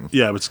 jumping.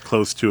 Yeah, but it's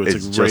close to it.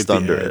 It's like just right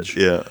under the it. edge.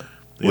 Yeah.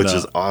 You Which know.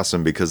 is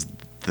awesome, because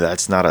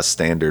that's not a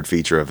standard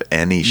feature of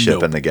any ship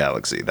Nope. in the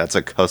galaxy. That's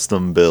a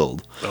custom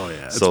build. Oh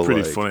yeah, it's So,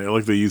 pretty like, funny. I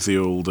like they use the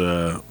old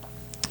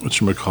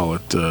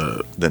whatchamacallit,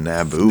 The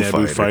Naboo,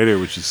 Naboo fighter,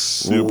 which is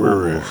super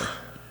Ooh. rare.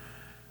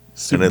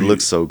 And it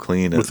looks so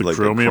clean. with It's the like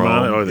chromium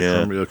on it. Oh,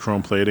 yeah. the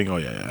chrome plating. Oh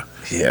yeah,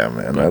 yeah. Yeah,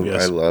 man.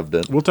 Yes. I loved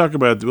it. We'll have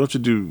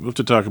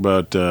to talk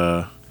about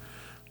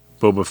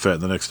Boba Fett in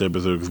the next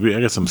episode, because I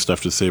got some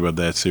stuff to say about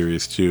that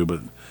series too. But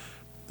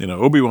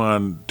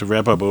Obi-Wan, to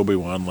wrap up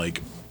Obi-Wan,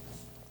 like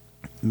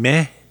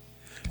meh.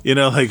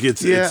 Like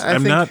it's Yeah, I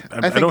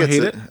don't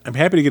hate it. I'm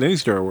happy to get any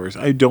Star Wars.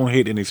 I don't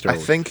hate any Star I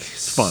Wars. think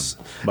it's fun.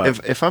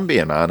 But if I'm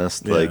being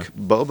honest, Yeah. like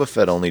Boba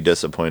Fett only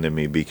disappointed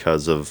me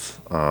because of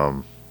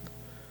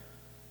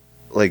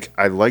like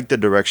I like the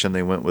direction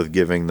they went with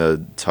giving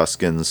the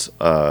Tuskens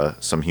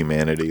some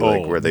humanity,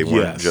 like Oh, where they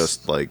weren't yes.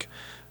 just like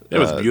That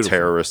was beautiful.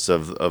 terrorists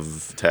of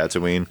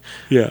Tatooine.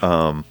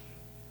 yeah.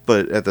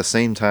 But at the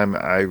same time,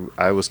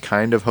 I was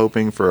kind of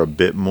hoping for a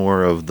bit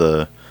more of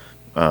the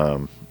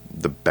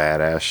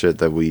badass shit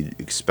that we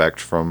expect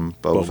from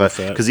Boba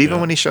Fett. Because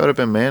even when he showed up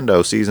in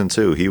Mando season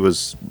 2, he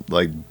was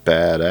like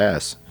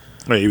badass.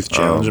 Right, he was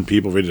challenging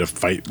people ready to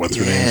fight what's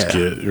her name's yeah.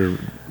 kid or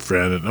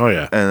friend. And, oh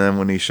yeah, And then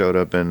when he showed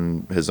up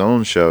in his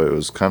own show, it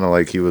was kind of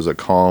like he was a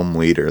calm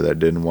leader that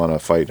didn't want to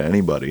fight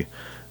anybody.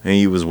 And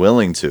he was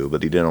willing to,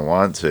 but he didn't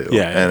want to.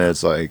 Yeah, And yeah.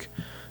 it's like,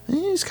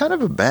 he's kind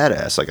of a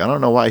badass. Like, I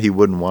don't know why he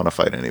wouldn't want to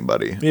fight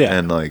anybody. Yeah.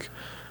 And like,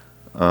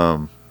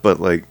 but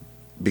like,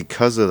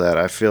 because of that,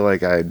 I feel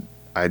like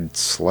I'd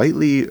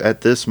slightly,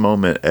 at this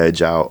moment,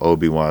 edge out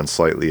Obi-Wan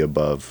slightly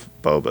above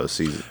Boba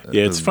season.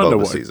 yeah, it's fun to Boba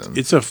watch. season.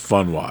 It's a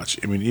fun watch.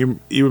 I mean,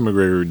 Ewan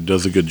McGregor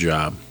does a good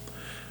job.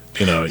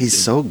 He's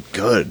so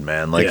good,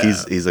 man. Like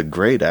Yeah. he's a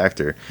great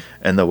actor,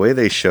 and the way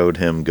they showed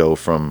him go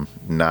from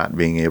not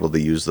being able to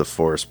use the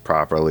Force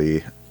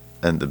properly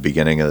in the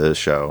beginning of this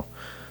show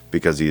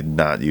because he had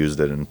not used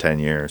it in 10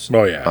 years.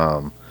 Oh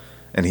yeah,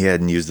 And he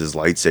hadn't used his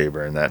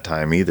lightsaber in that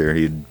time either.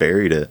 He'd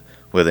buried it.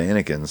 with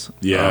Anakin's.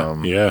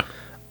 Yeah, yeah.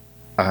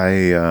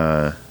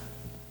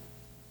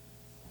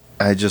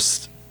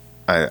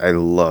 I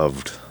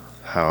loved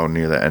how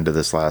near the end of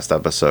this last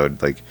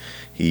episode, like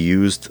he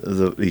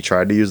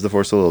tried to use the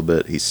Force a little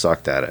bit, he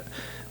sucked at it.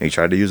 And he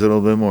tried to use it a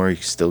little bit more, he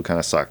still kind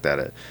of sucked at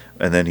it.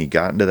 And then he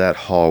got into that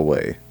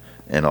hallway,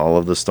 and all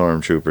of the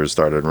stormtroopers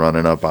started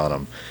running up on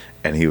him,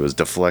 and he was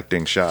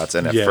deflecting shots.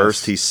 And at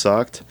first he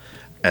sucked,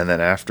 and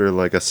then after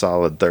like a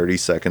solid 30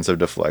 seconds of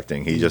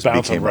deflecting, he just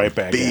became right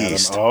back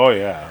beast. At him. Oh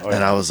yeah.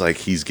 And I was like,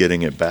 he's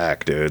getting it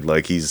back, dude.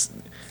 Like it's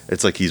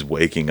like he's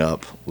waking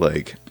up.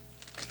 Like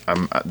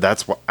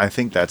I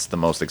think that's the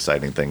most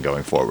exciting thing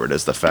going forward,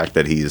 is the fact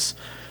that he's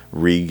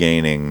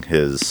regaining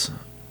his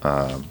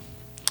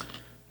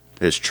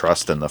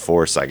trust in the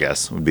Force, I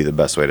guess would be the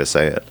best way to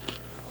say it.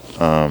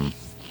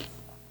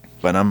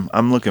 But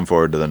I'm looking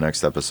forward to the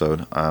next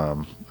episode.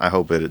 I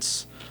hope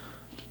it's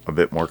a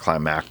bit more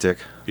climactic.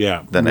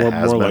 Yeah, than it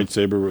has more been.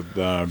 lightsaber with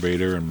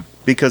Vader, and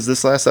because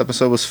this last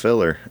episode was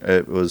filler.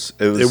 It was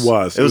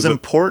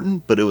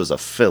important, but it was a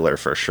filler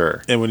for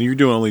sure. And when you're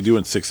only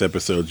doing 6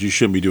 episodes, you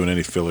shouldn't be doing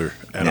any filler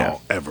at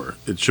all, ever.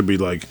 It should be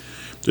like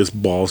just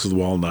balls to the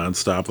wall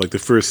nonstop. Like the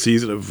first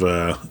season of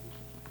The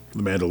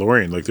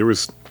Mandalorian, like there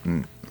was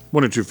 1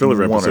 or 2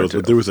 filler episodes,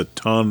 but there was a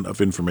ton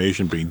of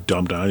information being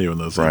dumped on you in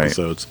those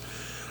episodes.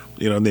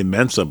 And they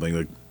meant something.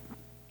 Like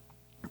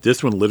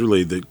this one,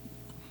 literally,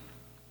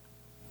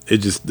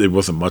 it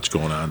wasn't much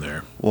going on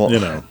there. Well,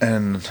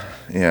 and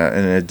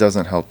it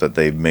doesn't help that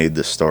they made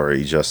the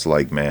story just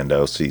like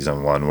Mando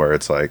season 1, where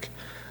it's like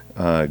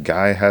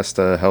guy has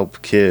to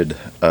help kid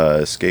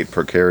escape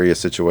precarious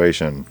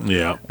situation.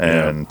 Yeah,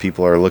 and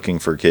people are looking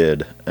for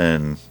kid,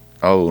 and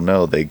oh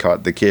no, they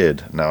caught the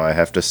kid. Now I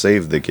have to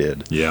save the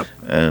kid. Yep.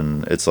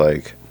 And it's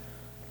like,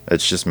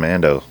 it's just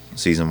Mando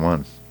season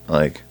 1.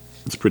 Like,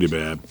 it's pretty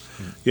bad.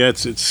 Yeah,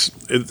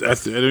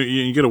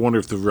 you got to wonder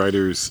if the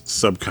writers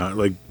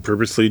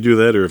purposely do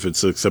that, or if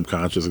it's like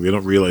subconscious. Like they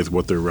don't realize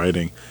what they're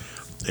writing.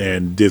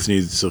 And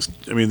Disney's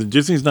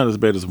Disney's not as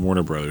bad as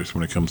Warner Brothers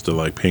when it comes to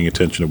like paying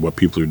attention to what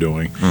people are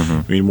doing. Mm-hmm.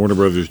 I mean, Warner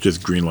Brothers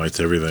just greenlights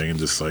everything, and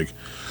just like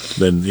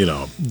then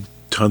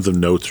tons of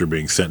notes are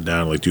being sent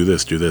down, like do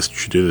this, you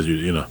should do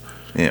this,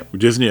 Yeah.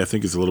 Disney, I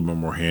think, is a little bit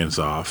more hands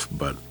off,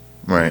 but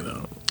I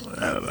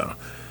don't know.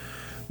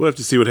 We'll have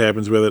to see what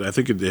happens with it. I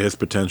think it has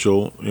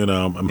potential.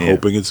 I'm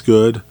hoping it's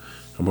good.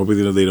 I'm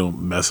hoping they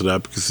don't mess it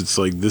up, because it's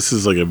like this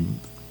is like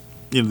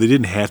they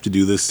didn't have to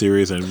do this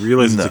series. I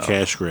realize it's a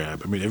cash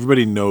grab. I mean,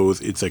 everybody knows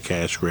it's a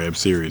cash grab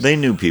series. They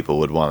knew people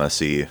would want to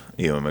see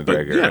Ewan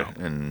McGregor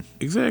and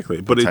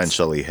exactly, but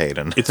potentially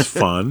Hayden. It's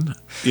fun,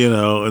 and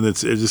I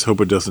just hope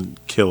it doesn't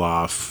kill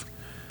off.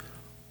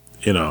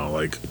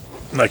 Like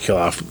not kill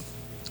off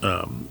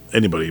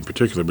anybody in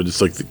particular, but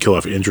just like to kill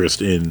off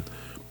interest in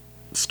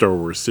Star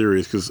Wars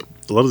series, because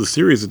a lot of the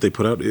series that they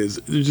put out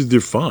they're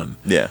fun.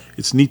 Yeah,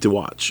 it's neat to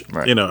watch.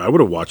 Right. I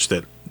would have watched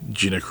that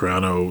Gina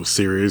Carano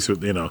series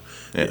with the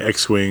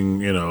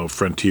X-wing,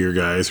 Frontier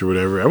guys or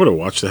whatever. I would have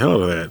watched the hell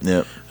out of that.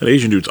 Yeah, that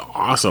Asian dude's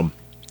awesome.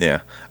 Yeah,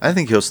 I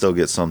think he'll still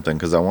get something,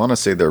 because I want to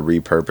say they're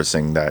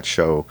repurposing that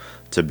show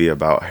to be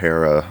about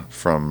Hera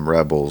from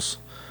Rebels,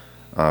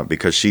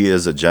 because she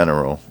is a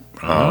general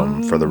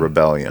for the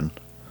rebellion.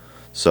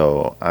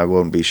 So I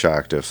wouldn't be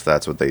shocked if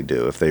that's what they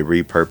do, if they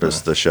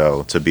repurpose the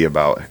show to be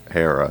about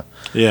Hera.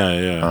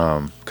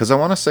 Yeah. Because I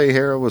want to say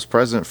Hera was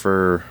present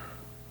for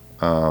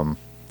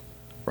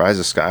Rise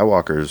of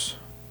Skywalker's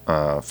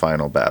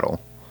final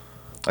battle.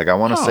 Like, I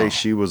want to say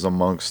she was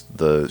amongst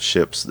the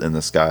ships in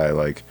the sky,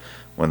 like,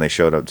 when they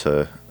showed up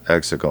to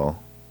Exegol.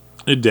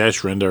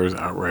 Dash Rendar's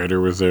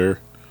Outrider was there.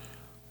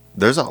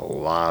 There's a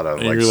lot of,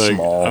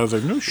 small... I was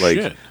like, no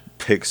shit.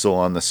 Pixel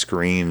on the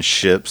screen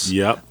ships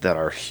that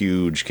are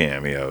huge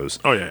cameos.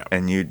 Oh yeah,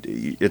 and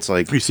it's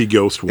like you see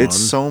Ghost One. It's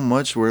so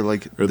much where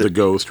like the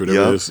Ghost, whatever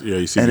it is. Yeah,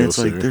 you see, and Ghost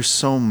it's like there's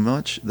so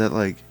much that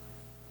like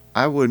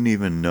I wouldn't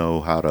even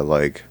know how to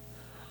like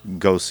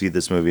go see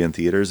this movie in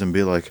theaters and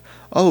be like,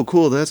 oh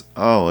cool, it's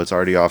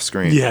already off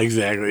screen. Yeah,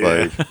 exactly.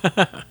 Like,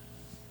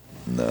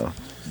 no.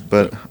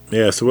 But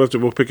yeah, so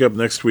we'll pick up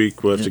next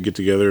week. We'll have to get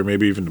together,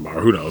 maybe even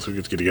tomorrow. Who knows? We'll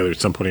get together at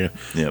some point.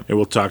 Yeah, and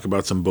we'll talk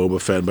about some Boba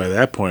Fett. By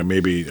that point,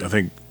 maybe I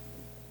think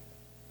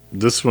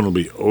this one will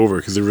be over,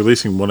 because they're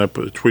releasing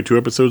 2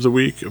 episodes a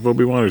week of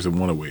Obi-Wan, or is it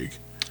 1 a week?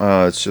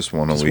 It's just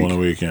one a week. 1 a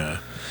week, yeah.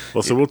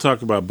 Well, so we'll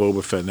talk about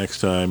Boba Fett next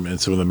time, and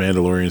some of the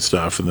Mandalorian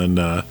stuff, and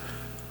then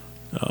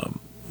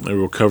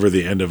we'll cover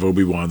the end of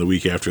Obi-Wan the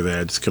week after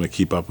that. Just kind of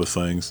keep up with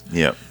things.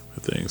 Yeah,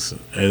 And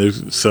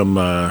there's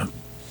some.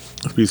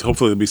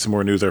 Hopefully there'll be some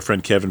more news. Our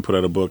friend Kevin put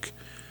out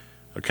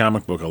a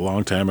comic book a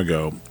long time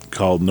ago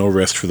called No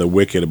Rest for the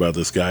Wicked, about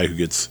this guy who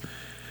gets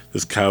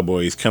this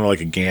cowboy. He's kind of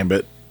like a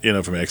Gambit,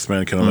 from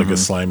X-Men, kind of like a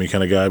slimy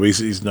kind of guy, but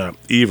he's not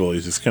evil.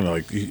 He's just kind of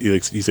like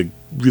he's a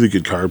really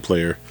good card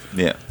player.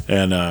 Yeah,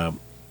 and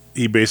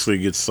he basically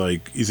gets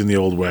he's in the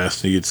Old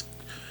West, and he gets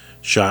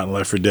shot and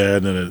left for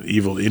dead, and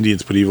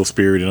Indians put evil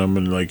spirit in him,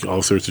 and like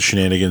all sorts of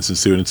shenanigans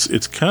ensue. And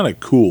it's kind of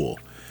cool.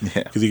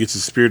 Yeah, because he gets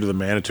the spirit of the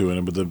Manitou in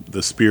him, but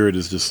the spirit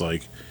is just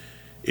like,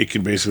 it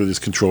can basically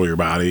just control your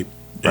body,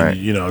 And, Right.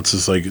 you know, it's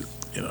just like,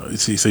 you know,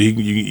 see, so you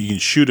can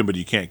shoot him, but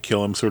you can't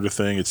kill him, sort of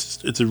thing.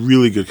 It's a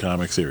really good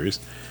comic series,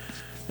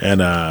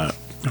 and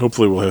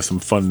hopefully we'll have some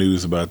fun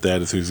news about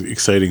that. There's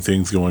exciting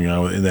things going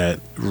on in that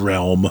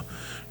realm,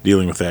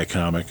 dealing with that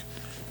comic.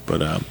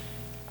 But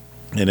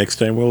and next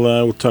time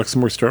we'll talk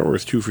some more Star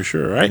Wars too, for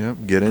sure. All right, Yep,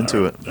 get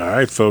into it. all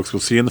right, folks. We'll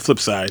see you on the flip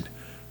side.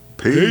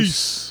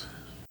 Peace.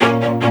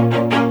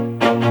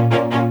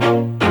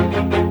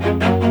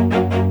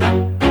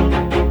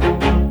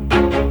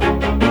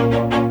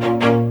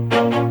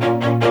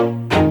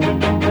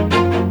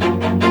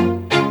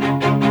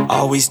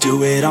 Always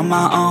do it on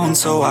my own,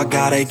 so I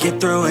gotta get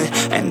through it.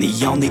 And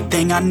the only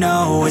thing I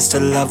know is to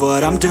love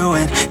what I'm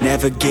doing.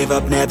 Never give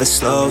up, never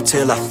slow,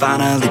 till I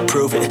finally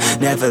prove it.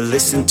 Never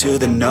listen to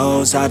the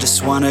no's, I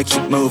just wanna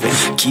keep moving.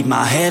 Keep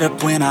my head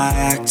up when I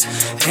act,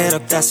 head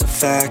up, that's a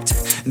fact.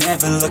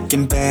 Never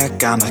looking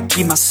back, I'ma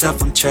keep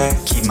myself on track.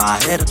 Keep my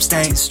head up,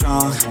 staying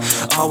strong,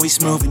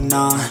 always moving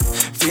on.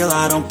 Feel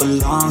I don't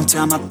belong,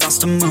 tell my thoughts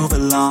to move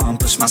along.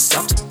 Push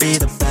myself to be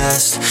the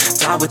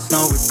best, die with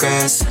no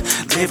regrets.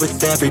 Live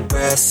with every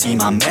breath, see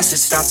my message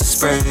start to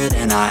spread.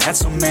 And I had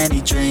so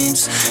many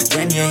dreams,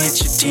 then you hit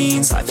your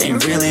teens. Life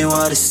ain't really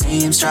what it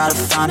seems, try to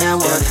find out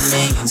what it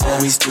means.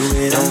 Always do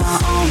it on my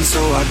own, so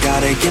I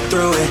gotta get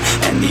through it.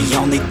 And the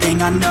only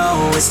thing I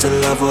know is to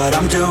love what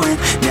I'm doing.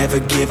 Never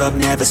give up,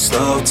 never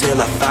slow, till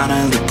I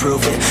finally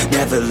prove it.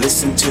 Never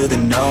listen to the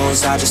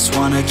no's, I just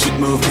wanna keep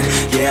moving.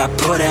 Yeah, I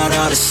put out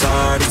all this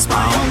art, it's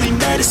my only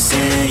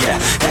medicine. Yeah,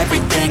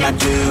 everything I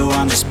do,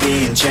 I'm just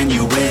being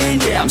genuine.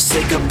 Yeah, I'm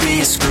sick of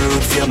being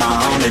screwed, feel my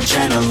own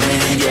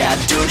adrenaline. Yeah, I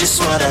do just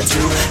what I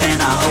do,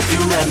 and I hope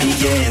you let me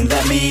in,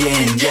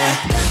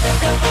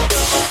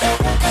 yeah.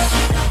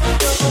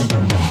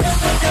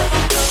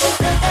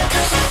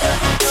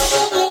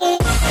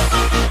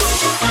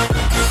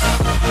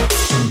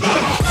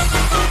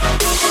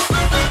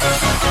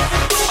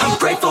 I'm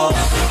grateful,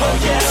 oh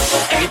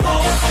yeah,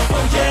 able,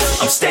 oh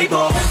yeah, I'm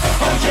stable,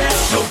 oh yeah,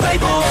 no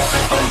label,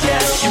 oh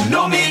yeah, you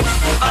know me,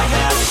 I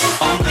have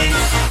only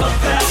a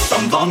path,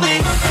 I'm lonely,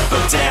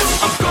 but damn,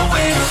 I'm going to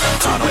win.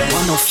 I don't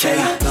want no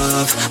fake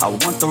love, I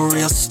want the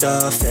real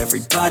stuff.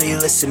 Everybody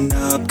listen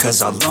up,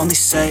 cause I'll only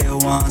say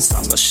it once.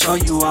 I'm gonna show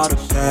you all the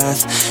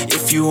path,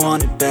 if you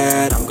want it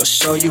bad. I'm gonna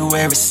show you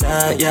where it's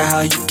at, yeah,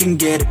 how you can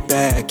get it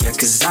back. Yeah,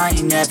 cause I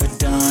ain't never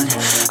done,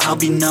 I'll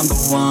be number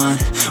one.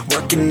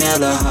 Working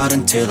hella hard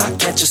until I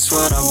get just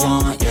what I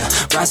want, yeah.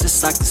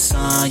 Rises like the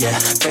sun, yeah,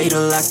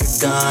 fatal like a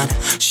gun.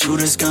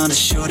 Shooter's gonna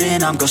shoot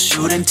and I'm gonna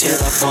shoot until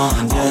I fall,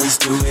 yeah. Always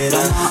do it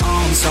on my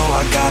own, so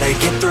I gotta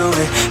get through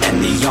it.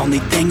 And the only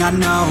thing I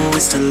know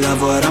is to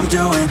love what I'm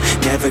doing.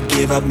 Never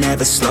give up,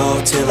 never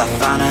slow, till I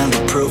finally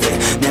prove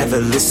it. Never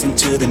listen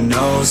to the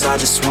no's, I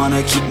just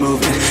wanna keep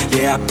moving.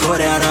 Yeah, I put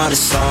out all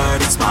this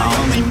art, it's my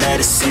only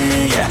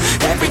medicine. Yeah,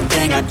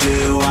 everything I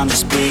do, I'm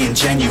just being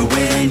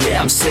genuine.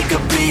 Yeah, I'm sick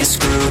of being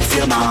screwed,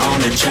 feel my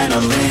own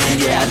adrenaline.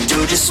 Yeah, I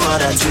do just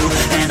what I do,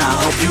 and I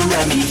hope you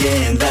let me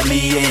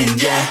in,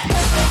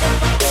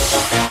 yeah.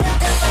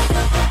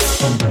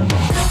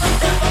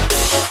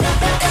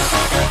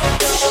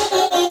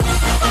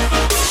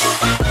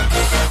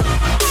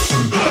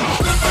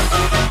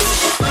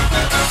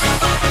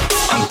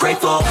 I'm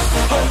grateful,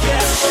 oh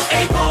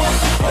yeah, able,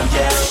 oh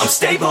yeah, I'm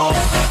stable,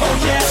 oh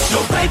yeah, no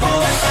label,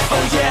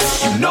 oh yeah,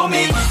 you know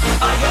me,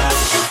 I have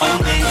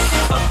only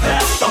a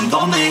path, I'm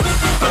lonely,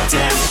 but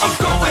damn, I'm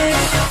going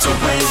to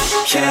win,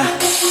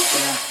 yeah.